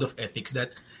our code of ethics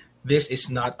that this is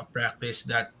not a practice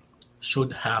that should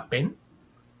happen?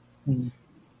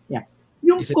 Yeah.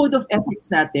 Yung code of ethics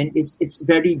natin it's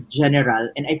very general,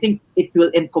 and I think it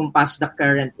will include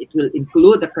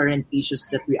the current issues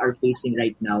that we are facing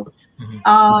right now.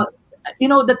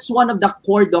 That's one of the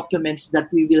core documents that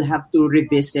we will have to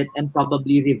revisit and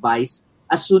probably revise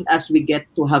as soon as we get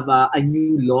to have a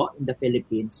new law in the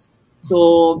Philippines.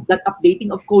 So that updating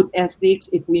of code ethics,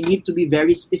 if we need to be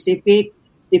very specific,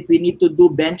 if we need to do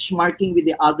benchmarking with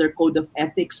the other code of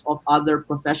ethics of other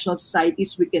professional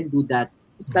societies, we can do that.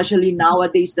 Especially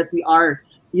nowadays that we are,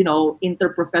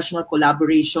 interprofessional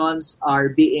collaborations are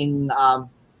being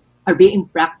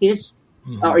practiced,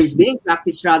 or is being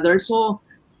practiced rather. So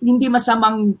hindi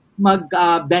masamang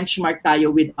mag-benchmark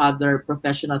tayo with other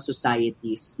professional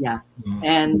societies. Yeah.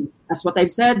 And as what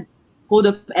I've said, Code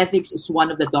of Ethics is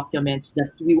one of the documents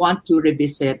that we want to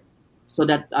revisit so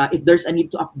that if there's a need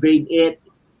to upgrade it,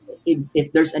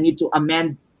 if there's a need to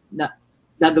amend,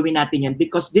 gagawin natin yan.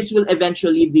 Because this will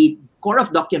eventually the core of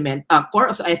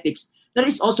ethics that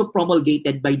is also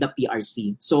promulgated by the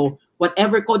PRC. So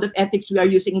whatever Code of Ethics we are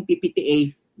using in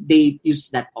PPTA, they use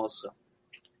that also.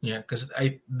 Yeah, because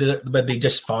but they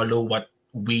just follow what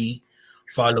we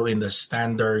follow in the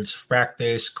standards of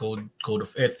practice, code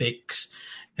of ethics,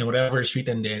 and whatever is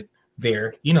written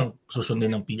there,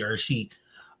 susundin ng PRC.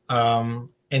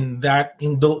 And that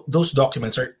those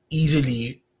documents are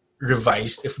easily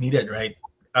revised if needed, right?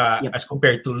 Yep. As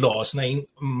compared to laws na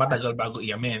matagal bago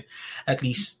i-amend. At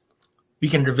least we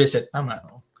can revisit. Tama.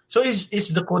 So is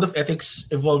the Code of Ethics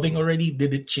evolving already?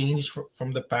 Did it change from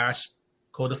the past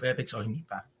Code of Ethics o hindi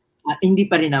pa? Hindi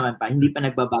pa rin naman pa. Hindi pa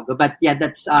nagbabago. But yeah,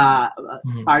 that's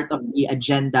part of the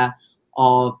agenda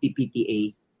of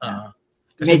PPTA.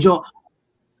 Medyo,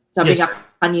 sabi nga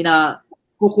kanina,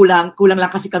 kulang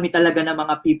lang kasi kami talaga ng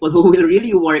mga people who will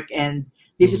really work, and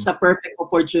this is the perfect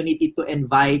opportunity to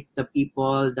invite the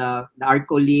people, our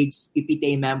colleagues,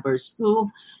 PPTA members to,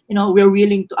 we're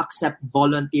willing to accept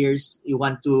volunteers. You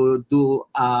want to do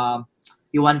a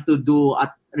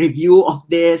review of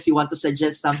this, you want to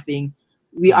suggest something,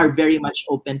 we are very much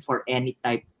open for any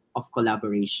type of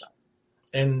collaboration.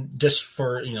 And just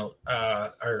for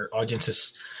our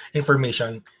audience's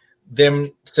information,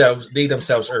 they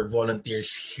themselves are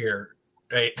volunteers here,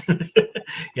 right?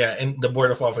 Yeah, and the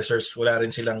board of officers, wala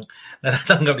rin silang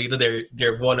natatanggap dito.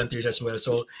 They're volunteers as well.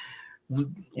 So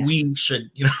we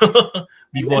should, be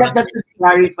volunteers. That was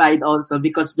clarified also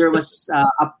because there was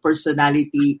a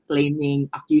personality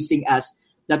accusing us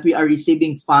that we are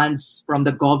receiving funds from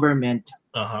the government.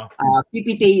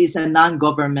 PPTA is a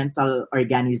non-governmental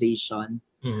organization.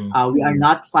 We are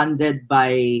not funded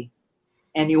by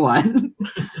anyone.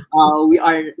 We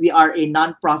are a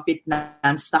non-profit,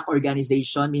 non-stock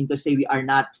organization. Mean to say we are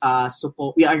not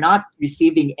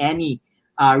receiving any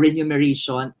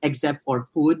remuneration except for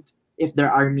food if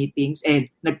there are meetings. And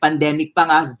nag-pandemic pa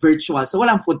nga, virtual. So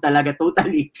walang food talaga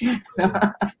totally.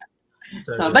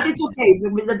 But it's okay.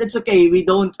 It's okay. We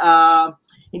don't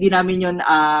hindi namin yun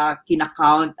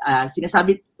kinakount.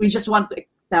 Sinasabi, we just want to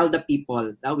tell the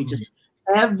people.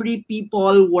 Every PT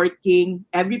working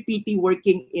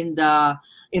in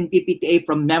PPTA,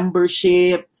 from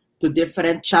membership to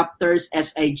different chapters,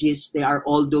 SIGs, they are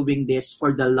all doing this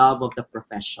for the love of the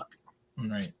profession.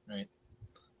 Right.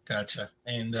 Gotcha.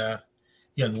 And I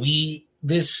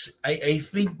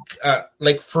think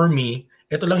like for me,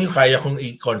 ito lang yung kaya kong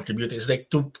i-contribute is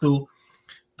like to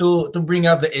bring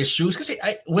out the issues. Kasi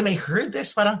when I heard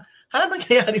this, parang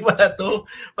nangyayari pala to?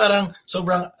 Parang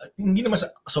sobrang, hindi naman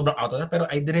sobrang out of that, pero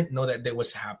I didn't know that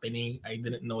was happening. I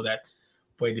didn't know that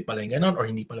pwede pala yung ganon or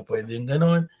hindi pala pwede yung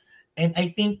ganon. And I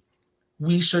think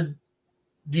we should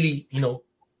really,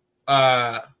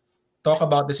 talk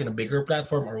about this in a bigger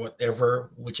platform or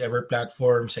whichever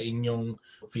platform sa inyong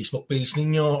Facebook page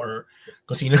ninyo or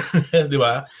kung sino, di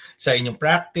ba? Sa inyong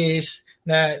practice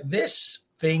na these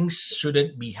things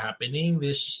shouldn't be happening.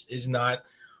 This is not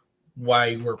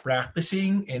why we're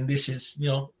practicing, and this is,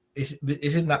 this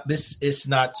is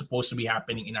not supposed to be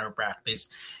happening in our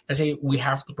practice. Kasi we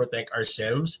have to protect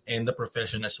ourselves and the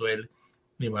profession as well.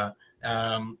 Di ba?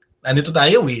 Andito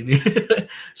tayo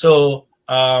So,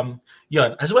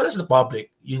 yun, as well as the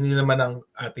public, yun naman ang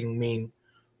ating main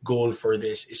goal for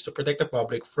this, is to protect the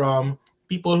public from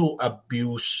people who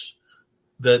abuse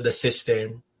the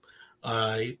system,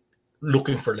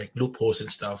 looking for like loopholes and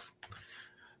stuff.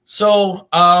 So,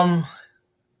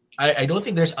 I don't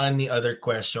think there's any other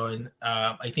question.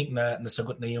 I think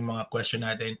nasagot na yung mga question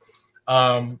natin.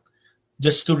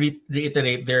 Just to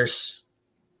reiterate, there's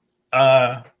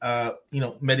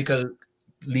medical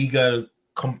legal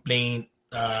complaint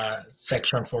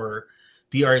section for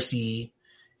PRC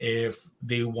if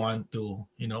they want to,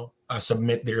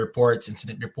 submit their reports,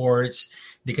 incident reports.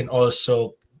 They can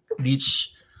also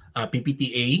reach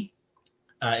PPTA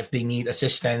if they need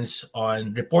assistance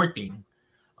on reporting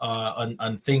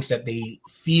on things that they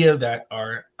feel that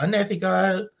are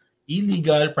unethical,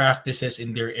 illegal practices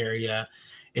in their area.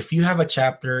 If you have a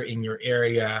chapter in your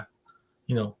area,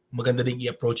 maganda din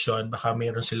i-approach yun. Baka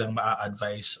mayroon silang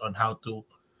ma-advise on how to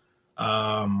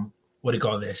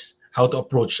how to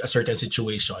approach a certain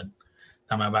situation.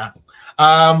 Tama ba?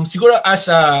 Siguro as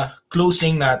a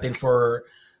closing natin for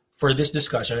this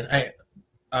discussion,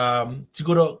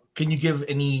 siguro, can you give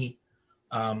any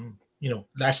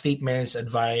last statements,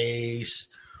 advice,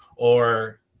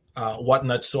 or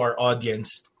whatnots to our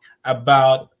audience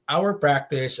about our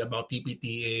practice, about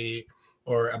PPTA,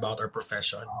 or about our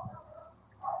profession?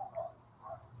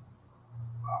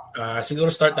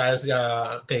 Siguro start tayo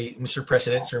kay Mr.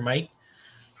 President, Sir Mike.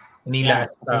 Any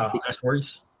last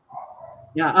words?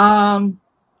 Yeah.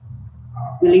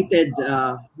 Belated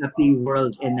Happy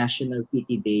World and National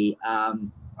PT Day.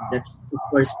 That's of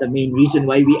course the main reason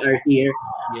why we are here.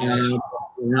 Yes.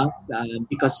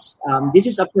 Because this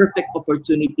is a perfect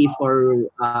opportunity for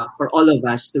all of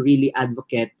us to really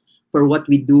advocate for what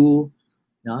we do,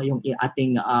 yung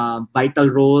ating vital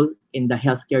role in the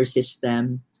healthcare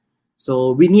system.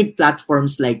 So we need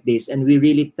platforms like this, and we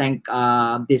really thank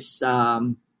this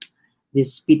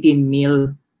PT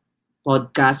Meal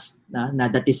podcast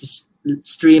that is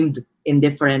streamed in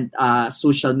different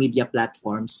social media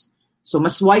platforms. So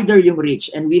mas wider yung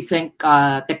reach, and we thank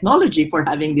technology for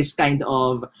having this kind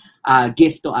of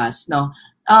gift to us. Now,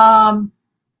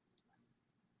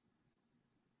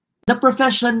 the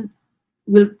profession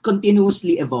will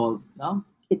continuously evolve.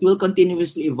 It will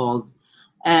continuously evolve,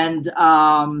 and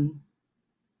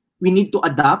we need to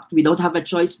adapt. We don't have a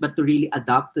choice but to really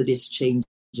adapt to these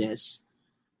changes.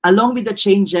 Along with the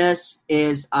changes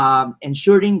is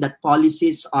ensuring that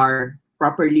policies are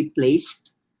properly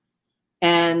placed,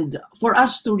 and for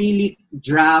us to really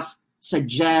draft,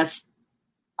 suggest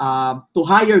to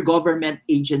higher government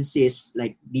agencies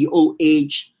like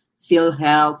DOH,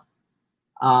 PhilHealth,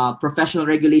 Professional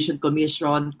Regulation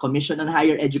Commission, Commission on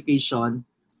Higher Education,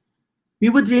 we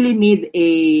would really need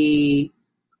the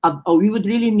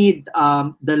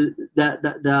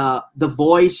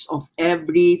voice of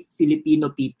every Filipino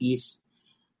PTs.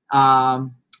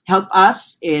 Help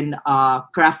us in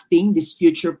crafting these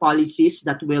future policies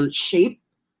that will shape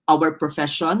our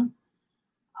profession.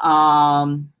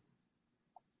 Come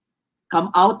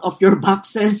out of your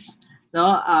boxes.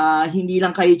 Hindi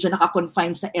lang kayo dyan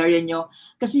naka-confine sa area nyo.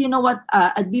 Kasi you know what,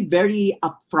 I'd be very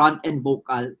upfront and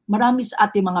vocal. Marami sa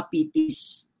ating mga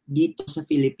PTs dito sa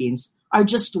Philippines are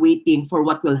just waiting for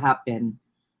what will happen.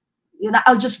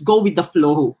 I'll just go with the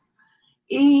flow.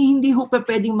 Hindi ho pa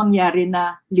pwedeng mangyari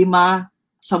na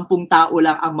 5-10 tao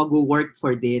lang ang mag-work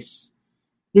for this.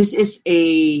 This is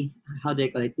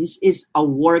This is a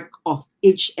work of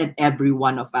each and every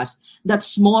one of us. That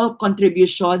small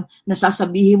contribution na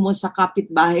sasabihin mo sa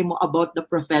kapitbahay mo about the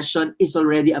profession is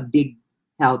already a big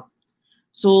help.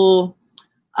 So,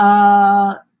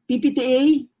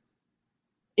 PPTA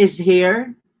is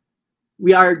here.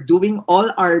 We are doing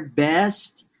all our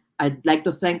best. I'd like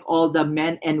to thank all the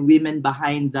men and women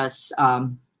behind this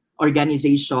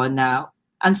organization na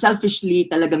unselfishly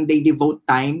talagang they devote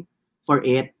time for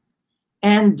it.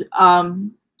 And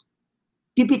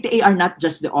PPTA are not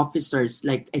just the officers.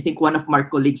 Like I think one of my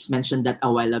colleagues mentioned that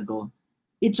a while ago.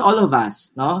 It's all of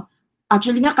us, no?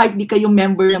 actually nga, kahit di kayo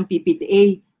member ng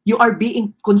PPTA, you are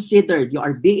being considered, you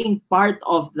are being part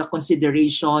of the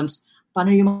considerations.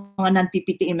 Paano yung mga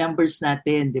non-PPTA members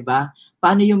natin, di ba?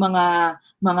 Paano yung mga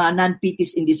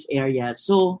non-PTs in this area?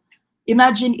 So,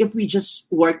 imagine if we just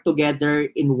work together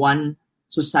in one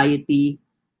society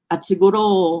at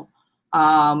siguro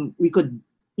we could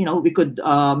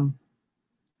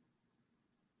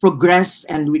progress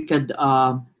and we could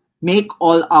make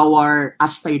all our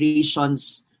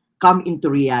aspirations come into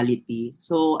reality.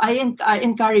 So I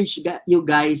encourage you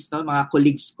guys, no, mga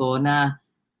colleagues ko, na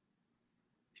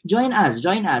join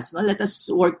us, no? Let us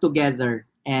work together,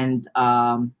 and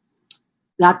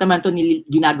lahat naman to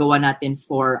ginagawa natin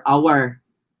for our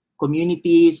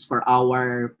communities, for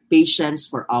our patients,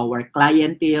 for our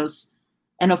clienteles,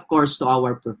 and of course to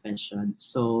our profession.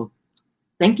 So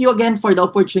thank you again for the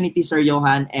opportunity, Sir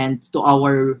Johan, and to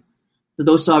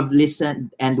those who have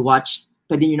listened and watched.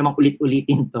 Pwede nyo namang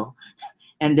ulit-ulitin to.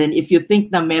 And then if you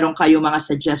think na meron kayo mga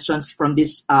suggestions from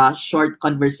this short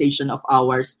conversation of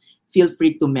ours, feel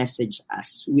free to message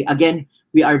us. We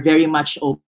are very much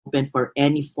open for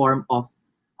any form of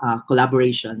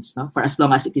collaborations, no? For as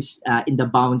long as it is in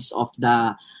the bounds of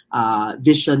the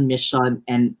vision, mission,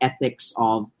 and ethics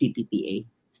of PPTA.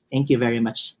 Thank you very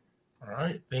much. All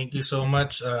right. Thank you so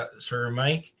much, Sir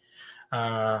Mike.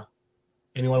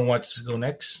 Anyone wants to go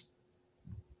next?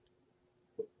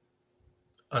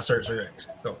 Sir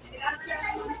Rex, go.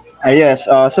 Yes.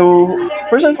 So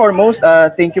first and foremost,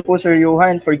 thank you po, Sir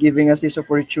Johan, for giving us this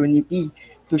opportunity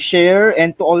to share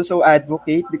and to also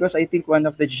advocate, because I think one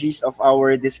of the gist of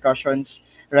our discussions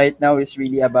right now is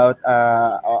really about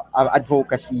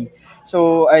advocacy.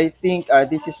 So I think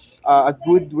this is a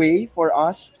good way for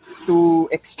us to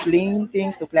explain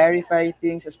things, to clarify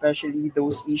things, especially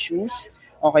those issues,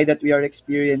 okay, that we are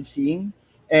experiencing.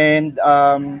 And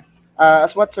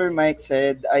as what Sir Mike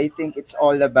said, I think it's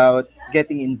all about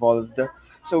getting involved.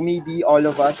 So maybe all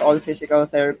of us, all physical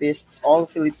therapists, all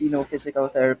Filipino physical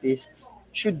therapists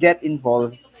should get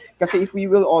involved. Kasi if we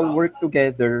will all work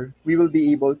together, we will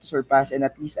be able to surpass and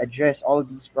at least address all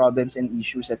these problems and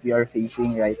issues that we are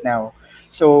facing right now.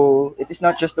 So it is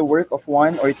not just the work of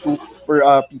one or two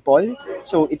people.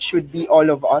 So it should be all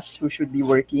of us who should be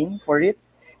working for it.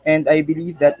 And I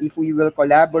believe that if we will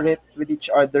collaborate with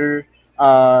each other,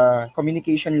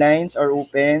 communication lines are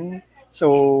open.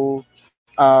 So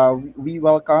we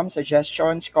welcome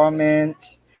suggestions,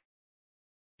 comments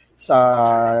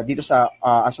dito sa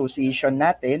association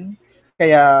natin.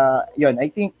 Kaya yun, I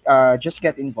think just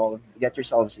get involved, get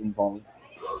yourselves involved.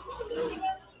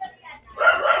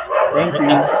 Thank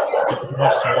you.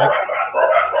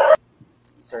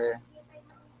 Sir,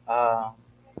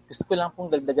 gusto ko lang pong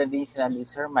dagdagan din yung sinabi ni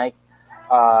Sir Mike.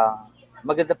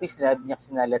 Maganda po yung sinabi niya kasi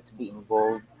na let's be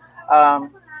involved.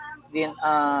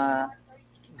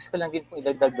 Gusto ko lang din pong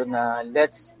idagdag doon na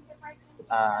let's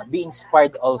be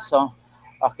inspired also.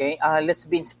 Okay? Let's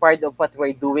be inspired of what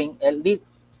we're doing.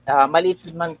 Maliit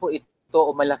man po ito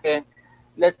o malaki.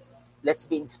 Let's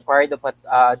be inspired of what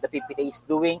the PPTA is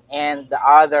doing and the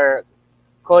other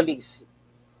colleagues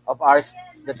of ours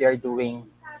that they are doing.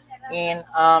 And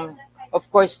of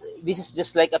course, this is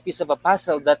just like a piece of a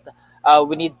puzzle that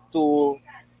we need to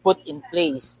put in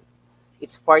place.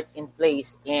 It's part in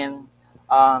place, and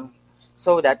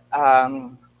so that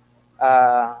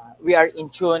we are in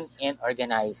tune and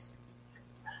organized.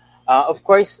 Of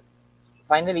course,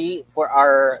 finally, for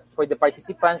the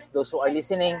participants, those who are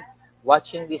listening,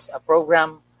 watching this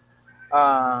program,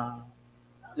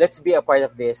 let's be a part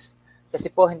of this. Kasi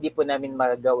po, hindi po namin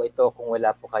magagawa ito kung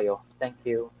wala po kayo. Thank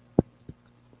you.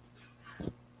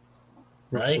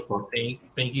 Right.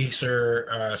 Thank you, Sir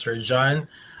John.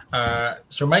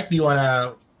 Sir Mike, do you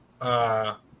wanna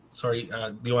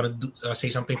say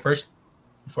something first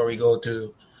before we go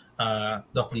to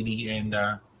Doc Lily and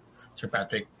Sir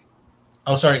Patrick?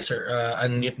 Oh, sorry, sir.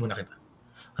 Unmute muna kita.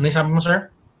 Ano yung sabi mo,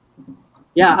 sir?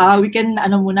 Yeah, we can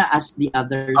muna ask the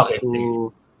others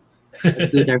to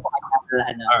do their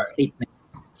final statement.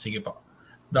 Sige po.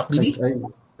 Doc Lily?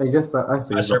 I guess I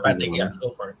see. Sir Patrick, yeah, go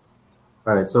for it.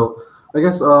 All right. So I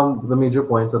guess the major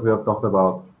points that we have talked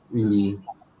about really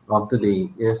today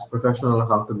is professional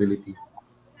accountability.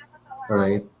 All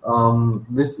right.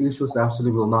 These issues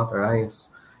actually will not arise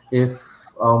if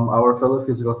our fellow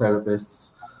physical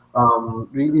therapists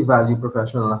really value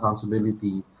professional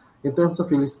accountability in terms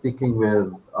of really sticking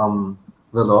with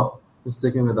the law,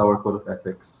 sticking with our code of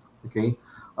ethics. Okay.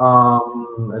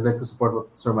 I'd like to support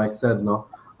what Sir Mike said.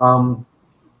 No,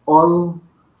 all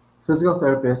physical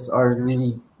therapists are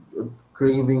really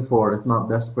craving for, if not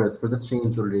desperate, for the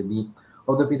change already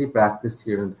of the PT practice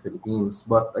here in the Philippines.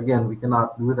 But again, we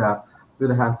cannot do that with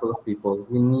a handful of people.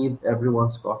 We need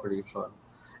everyone's cooperation.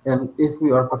 And if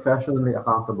we are professionally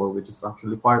accountable, which is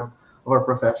actually part of our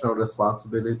professional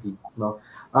responsibility,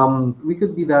 we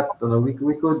could be that,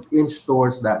 we could inch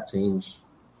towards that change.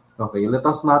 Okay, let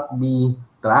us not be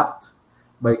trapped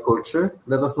by culture.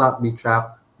 Let us not be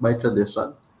trapped by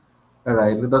tradition. All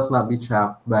right, let us not be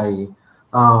trapped by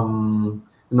kung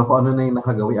ano na yung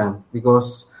nakagawian.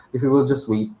 Because if we will just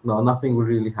wait, nothing will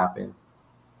really happen.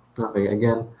 Okay,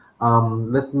 again,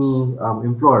 let me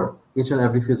implore each and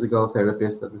every physical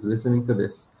therapist that is listening to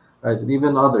this, right, and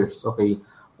even others, okay,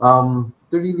 to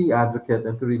really advocate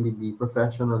and to really be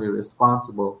professionally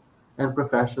responsible and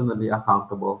professionally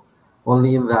accountable.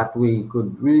 Only in that way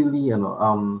could really,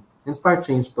 inspire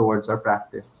change towards our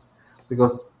practice.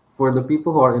 Because for the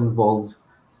people who are involved,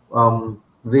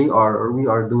 we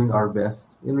are doing our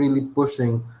best in really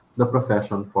pushing the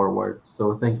profession forward.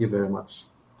 So thank you very much.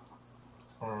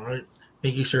 All right.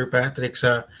 Thank you, Sir Patrick.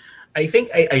 I think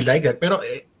I like that. Pero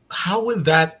how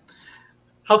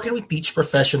can we teach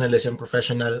professionalism,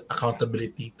 professional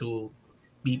accountability to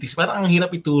PTs? Parang ang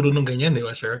hirap ituro ng ganyan, di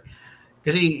ba, sir?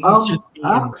 Kasi it should be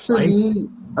actually,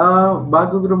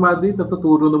 bago graduate,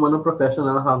 natuturo naman ng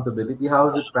professional accountability. How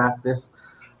is it practiced?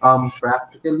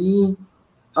 Practically,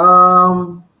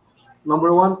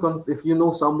 number one, if you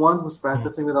know someone who's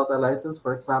practicing without a license,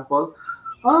 for example,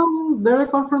 there are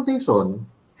confrontation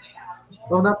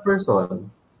of that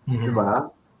person. Diba?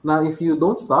 Now, if you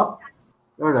don't stop,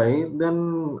 all right,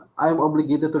 then I'm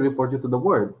obligated to report you to the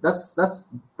board. That's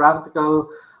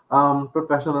practical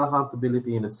professional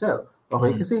accountability in itself.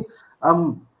 Okay? Kasi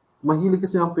mahilig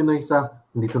kasi ang Pinoy sa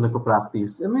hindi to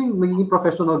nagpo-practice. Naging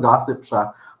professional gossip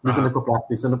siya. Hindi to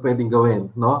nagpo-practice. Ano pwedeng gawin?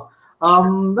 No?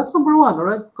 That's number one, all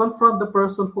right? Confront the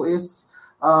person who is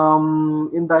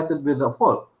indicted with a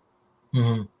fault.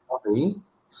 Okay?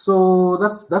 So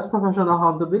that's professional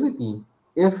accountability.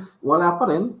 If wala pa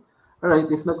rin, alright,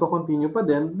 if nagko-continue pa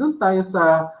din, dun tayo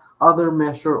sa other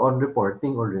measure on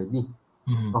reporting already.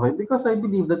 Okay? Because I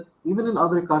believe that even in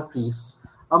other countries,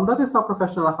 that is how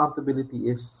professional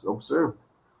accountability is observed.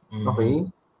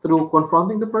 Okay? Through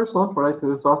confronting the person, right, to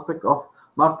the suspect of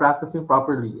not practicing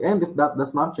properly. And if that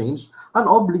does not change, an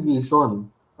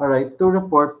obligation, alright, to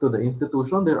report to the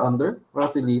institution they're under or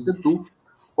affiliated to,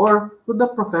 or to the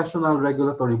professional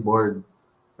regulatory board,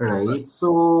 right?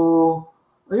 So,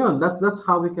 ayun, that's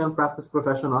how we can practice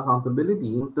professional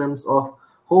accountability in terms of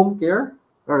home care,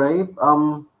 all right?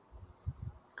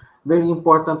 Very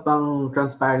important ang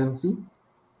transparency,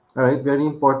 all right? Very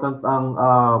important ang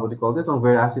ang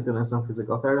veracity ng isang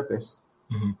physical therapist.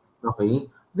 Okay,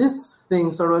 these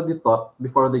things are already taught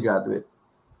before they graduate,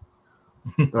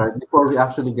 right? Before we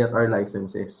actually get our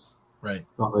licenses, right?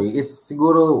 Okay,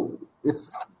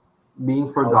 it's being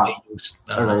forgotten,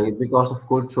 right? Because of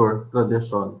culture,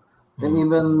 tradition, and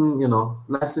even,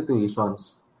 life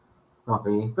situations.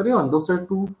 Okay? Pero yun, those are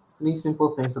 2-3 simple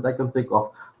things that I can think of.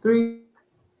 3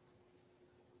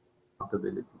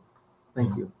 accountability.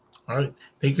 Thank you. All right.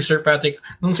 Thank you, Sir Patrick.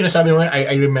 Nung sinasabi mo,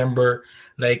 I remember,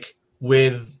 like,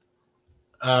 with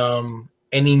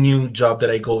any new job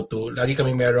that I go to, lagi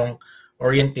kami merong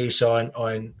orientation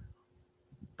on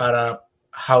para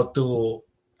how to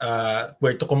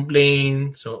where to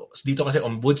complain. So dito kasi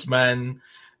ombudsman,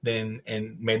 then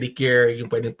and Medicare, yung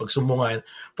pwedeng pagsumbungan.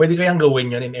 Pwede kayang gawin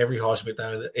yun in every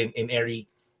hospital, in every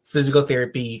physical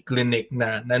therapy clinic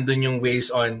na nandun yung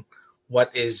ways on what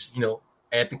is,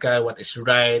 ethical, what is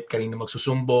right, kanina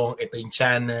magsusumbong, ito yung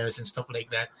channels and stuff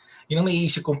like that. Yun ang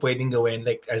naiisip kong pwedeng gawin,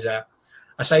 like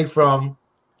aside from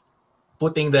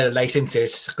putting the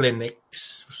licenses sa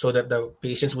clinics so that the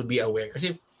patients would be aware.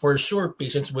 Kasi for sure,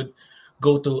 patients would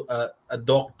go to a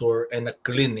doctor and a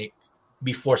clinic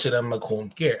before sila mag-home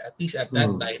care. At least at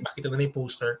that time, makita na yung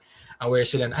poster, aware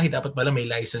sila na, dapat pala may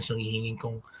license yung hihingin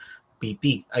kong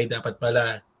PT. Dapat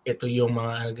pala ito yung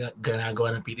mga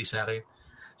ginagawa ng PT sa akin.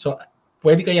 So,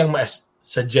 pwede kayang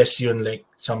suggest yun like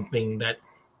something that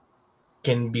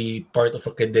can be part of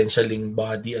a credentialing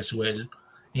body as well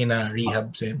in a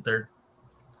rehab center?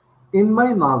 In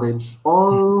my knowledge,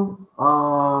 all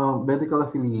medical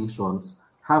affiliations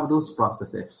have those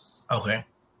processes. Okay.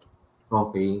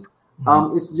 Okay.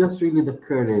 It's just really the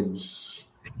courage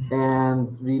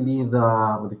and really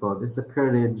the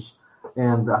courage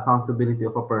and the accountability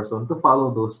of a person to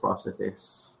follow those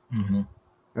processes.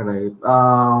 Right?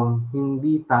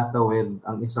 Hindi tatawid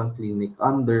ang isang clinic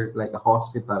under like a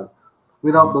hospital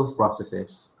without those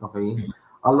processes. Okay?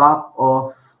 A lot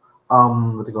of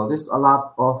a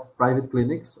lot of private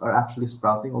clinics are actually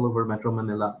sprouting all over Metro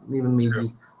Manila, even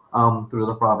maybe through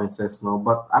the provinces, no.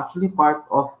 But actually, part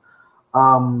of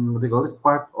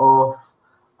part of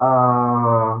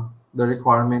the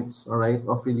requirements, all right,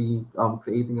 of really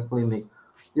creating a clinic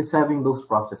is having those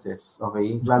processes,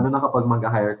 okay? Lalo na kapag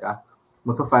mag-hire ka,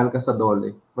 magpa-file ka sa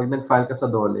DOLE. Pag nag-file ka sa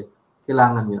DOLE,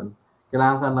 kailangan yun.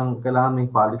 Kailangan may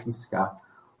policies ka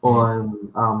on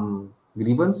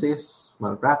grievances,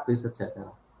 malpractice, etc.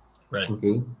 Right.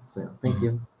 Okay? So, thank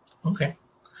you. Okay.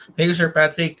 Thank you, Sir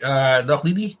Patrick. Doc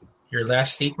Lily, your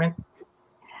last statement.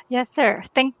 Yes, sir.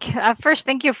 First,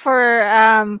 thank you for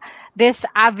this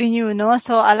avenue. No,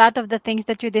 so a lot of the things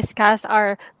that you discuss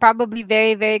are probably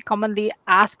very, very commonly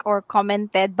asked or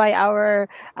commented by our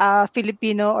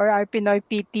Filipino or our Pinoy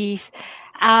PTs.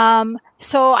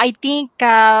 So I think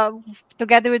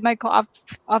together with my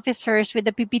co-officers with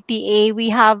the PPTA, we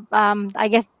have, I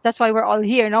guess that's why we're all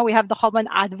here. No, we have the common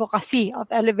advocacy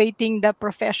of elevating the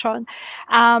profession.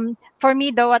 For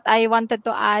me, though, what I wanted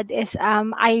to add is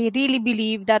I really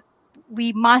believe that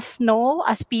we must know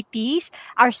as PTs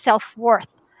our self-worth.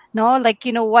 No, like,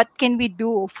 what can we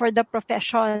do for the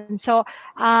profession? So,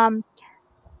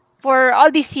 for all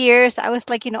these years, I was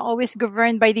like, always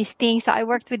governed by these things. So I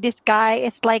worked with this guy.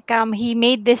 It's like he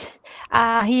made this.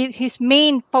 His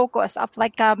main focus of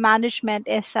like management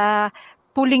is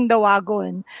pulling the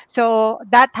wagon. So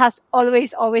that has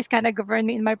always kind of governed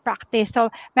me in my practice. So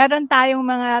meron tayong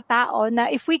mga tao na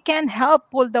if we can help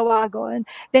pull the wagon,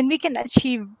 then we can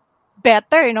achieve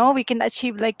better, we can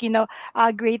achieve like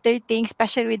greater things,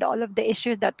 especially with all of the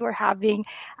issues that we're having.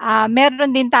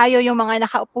 Meron din tayo yung mga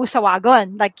nakaupo sa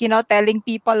wagon, like telling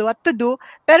people what to do,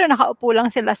 pero nakaupo lang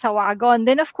sila sa wagon.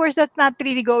 Then of course that's not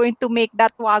really going to make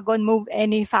that wagon move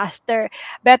any faster.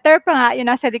 Better pa nga yung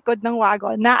nasa likod ng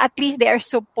wagon na at least they are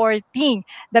supporting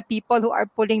the people who are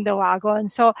pulling the wagon.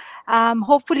 So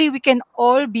hopefully we can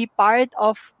all be part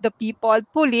of the people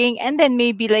pulling, and then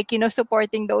maybe like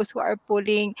supporting those who are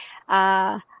pulling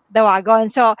the wagon.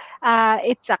 So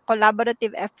it's a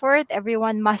collaborative effort.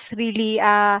 Everyone must really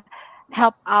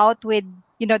help out with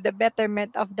the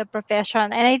betterment of the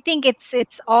profession, and I think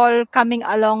it's all coming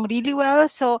along really well.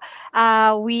 So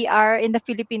we are in the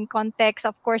Philippine context.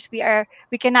 Of course, we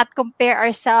cannot compare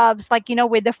ourselves like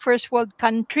with the first world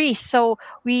countries. So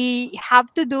we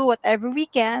have to do whatever we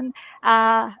can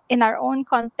in our own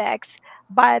context,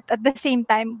 but at the same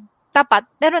time, dapat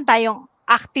meron tayong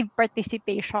active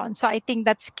participation. So I think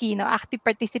that's key, active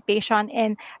participation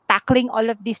in tackling all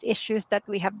of these issues that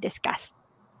we have discussed.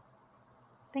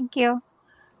 Thank you.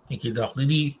 Thank you, Doc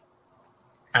Lily.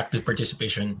 Active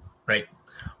participation, right?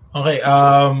 Okay.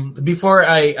 Before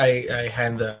I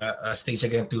hand the stage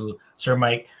again to Sir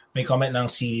Mike, may comment lang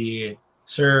si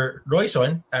Sir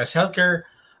Royson. As healthcare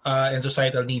and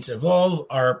societal needs evolve,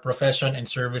 our profession and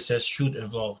services should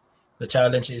evolve. The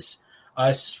challenge is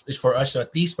for us to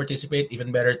at least participate,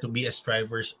 even better to be as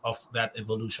drivers of that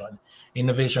evolution.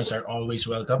 Innovations are always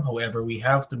welcome. However, we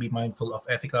have to be mindful of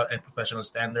ethical and professional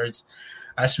standards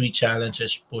as we challenge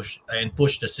and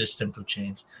push the system to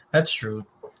change. That's true.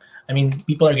 I mean,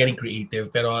 people are getting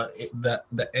creative, but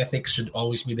the ethics should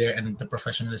always be there, and the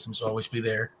professionalism should always be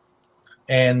there.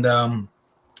 And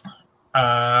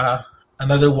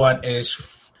another one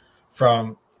is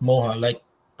from Moha, like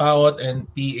PAOT and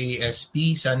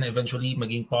PASP, sana eventually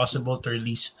maging possible to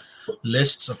release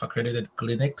lists of accredited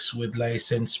clinics with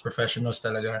licensed professionals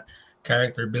talaga.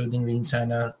 Character building rin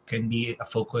sana can be a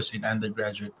focus in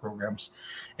undergraduate programs.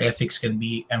 Ethics can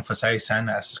be emphasized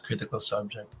sana as a critical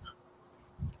subject.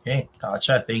 Okay,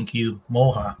 gotcha. Thank you,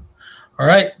 Moha. All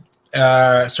right,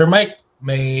 Sir Mike,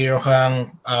 may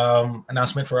kang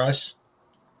announcement for us?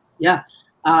 Yeah.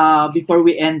 Before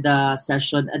we end the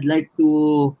session, I'd like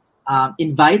to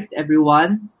invite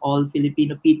everyone, all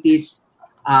Filipino PTs,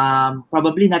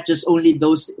 probably not just only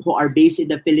those who are based in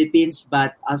the Philippines,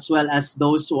 but as well as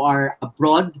those who are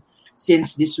abroad.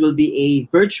 Since this will be a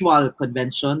virtual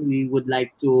convention, we would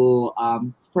like to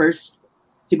first,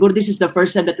 siguro this is the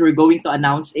first time that we're going to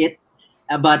announce it,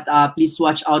 but please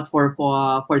watch out for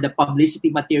the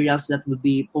publicity materials that will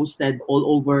be posted all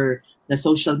over the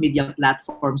social media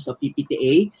platforms of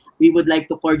PPTA. We would like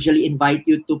to cordially invite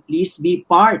you to please be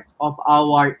part of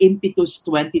our Impetus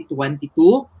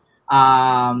 2022.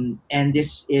 And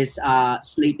this is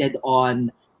slated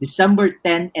on December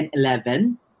 10 and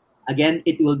 11. Again,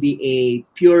 it will be a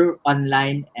pure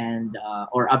online and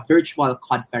or a virtual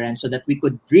conference so that we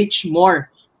could reach more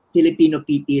Filipino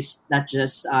PTs, not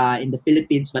just in the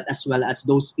Philippines, but as well as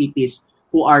those PTs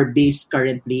who are based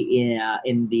currently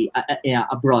in the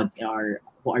abroad or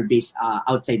who are based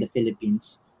outside the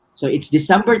Philippines. So it's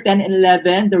December 10 and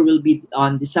 11. There will be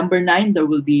on December 9, there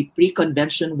will be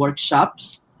pre-convention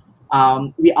workshops.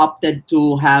 We opted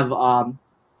to have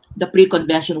the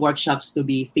pre-convention workshops to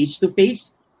be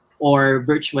face-to-face, or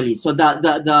virtually. So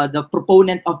the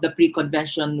proponent of the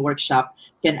pre-convention workshop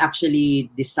can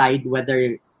actually decide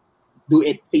whether do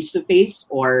it face-to-face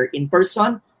or in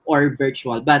person or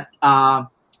virtual. But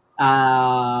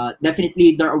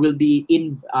definitely there will be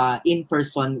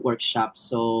in-person workshops.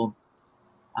 So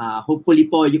hopefully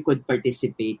po you could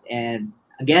participate. And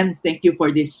again, thank you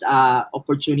for this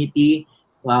opportunity.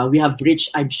 We have reached,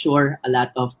 I'm sure, a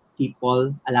lot of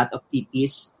people, a lot of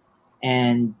PTs,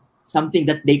 and something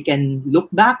that they can look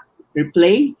back,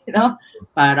 replay,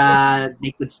 para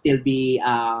they could still be,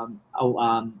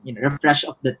 refresh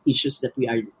of the issues that we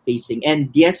are facing. And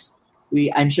yes,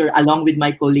 I'm sure along with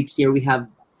my colleagues here, we have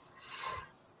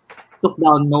took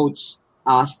down notes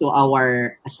as to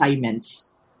our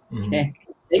assignments. Okay.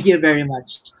 Thank you very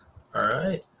much. All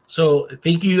right. So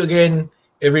thank you again,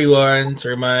 everyone,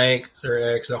 Sir Mike,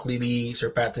 Sir X, Doc Lily, Sir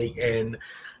Patrick, and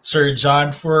Sir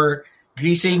John for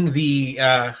gracing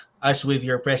us with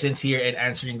your presence here and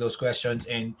answering those questions,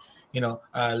 and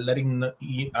letting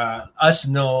us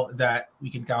know that we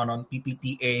can count on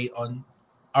PPTA on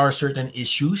our certain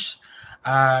issues.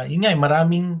 Yun nga,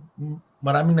 maraming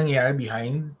nangyayari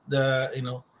behind the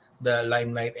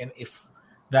limelight, and if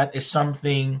that is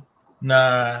something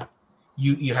na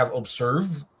you have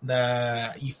observed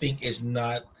na you think is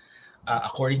not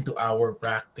according to our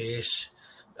practice,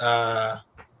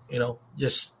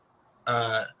 just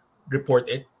report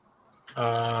it,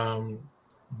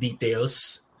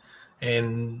 details,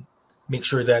 and make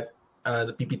sure that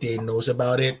the PPTA knows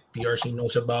about it, PRC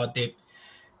knows about it,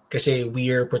 kasi we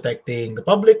are protecting the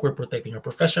public, we're protecting our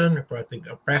profession, we're protecting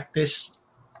our practice,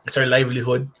 it's our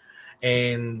livelihood,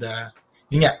 and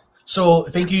yun nga. So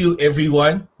thank you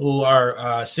everyone who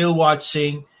are still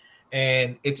watching,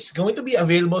 and it's going to be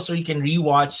available so you can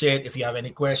rewatch it. If you have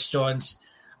any questions,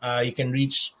 you can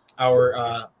reach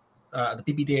our the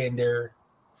PPTA in their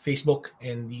Facebook,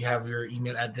 and you have your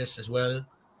email address as well.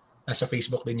 Nasa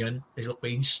Facebook din yun, Facebook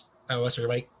page. Sir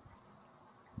Mike?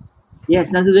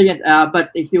 Yes, nandun yan.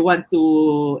 But if you want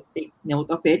to take note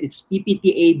of it, it's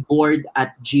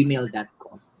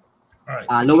pptaboard@gmail.com. All right.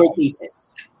 Lower cases.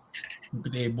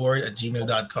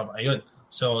 pptaboard@gmail.com. Ayun.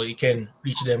 So you can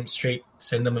reach them straight,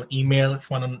 send them an email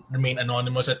if you want to remain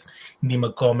anonymous at hindi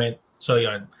mag-comment. So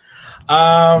yun.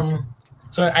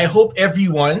 So I hope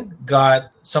everyone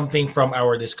got something from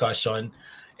our discussion,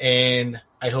 and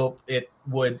I hope it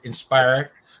would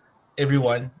inspire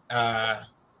everyone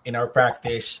in our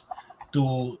practice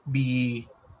to be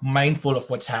mindful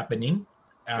of what's happening.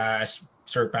 As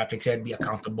Sir Patrick said, be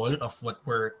accountable of what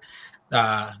we're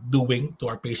doing to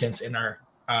our patients in our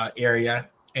area,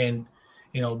 and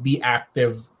be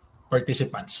active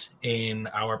participants in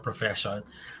our profession.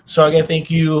 So again, thank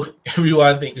you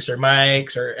everyone. Thank you, Sir Mike,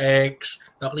 Sir X,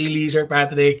 Doc Lily, Sir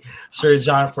Patrick, Sir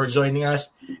John, for joining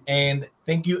us, and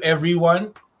thank you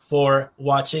everyone for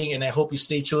watching. And I hope you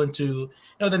stay tuned to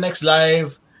the next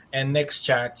live and next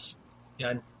chats.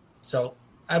 Yan. So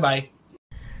bye.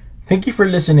 Thank you for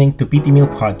listening to PT Meal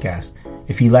Podcast.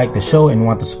 If you like the show and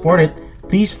want to support it,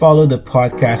 please follow the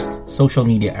podcast social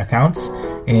media accounts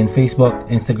in Facebook,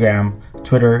 Instagram,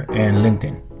 Twitter, and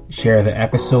LinkedIn. Share the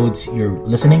episodes you're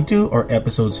listening to or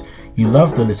episodes you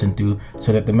love to listen to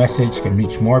so that the message can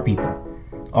reach more people.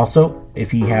 Also,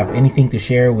 if you have anything to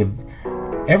share with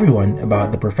everyone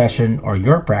about the profession or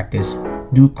your practice,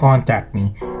 do contact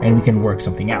me and we can work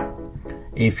something out.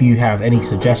 If you have any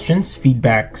suggestions,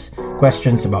 feedbacks,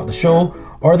 questions about the show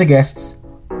or the guests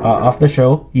of the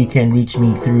show, you can reach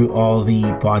me through all the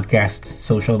podcast's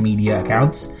social media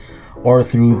accounts or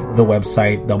through the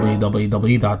website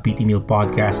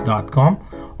www.ptmealpodcast.com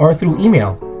or through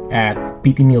email at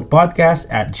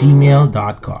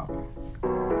ptmealpodcast@gmail.com.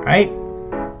 All right?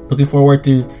 Looking forward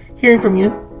to hearing from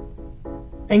you.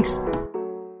 Thanks.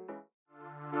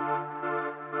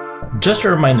 Just a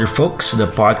reminder, folks, the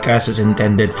podcast is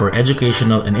intended for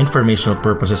educational and informational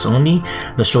purposes only.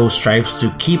 The show strives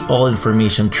to keep all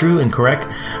information true and correct,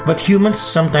 but humans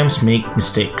sometimes make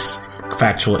mistakes.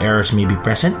 Factual errors may be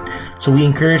present, so we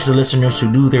encourage the listeners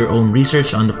to do their own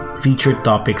research on the featured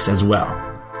topics as well.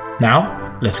 Now,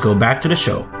 let's go back to the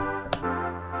show.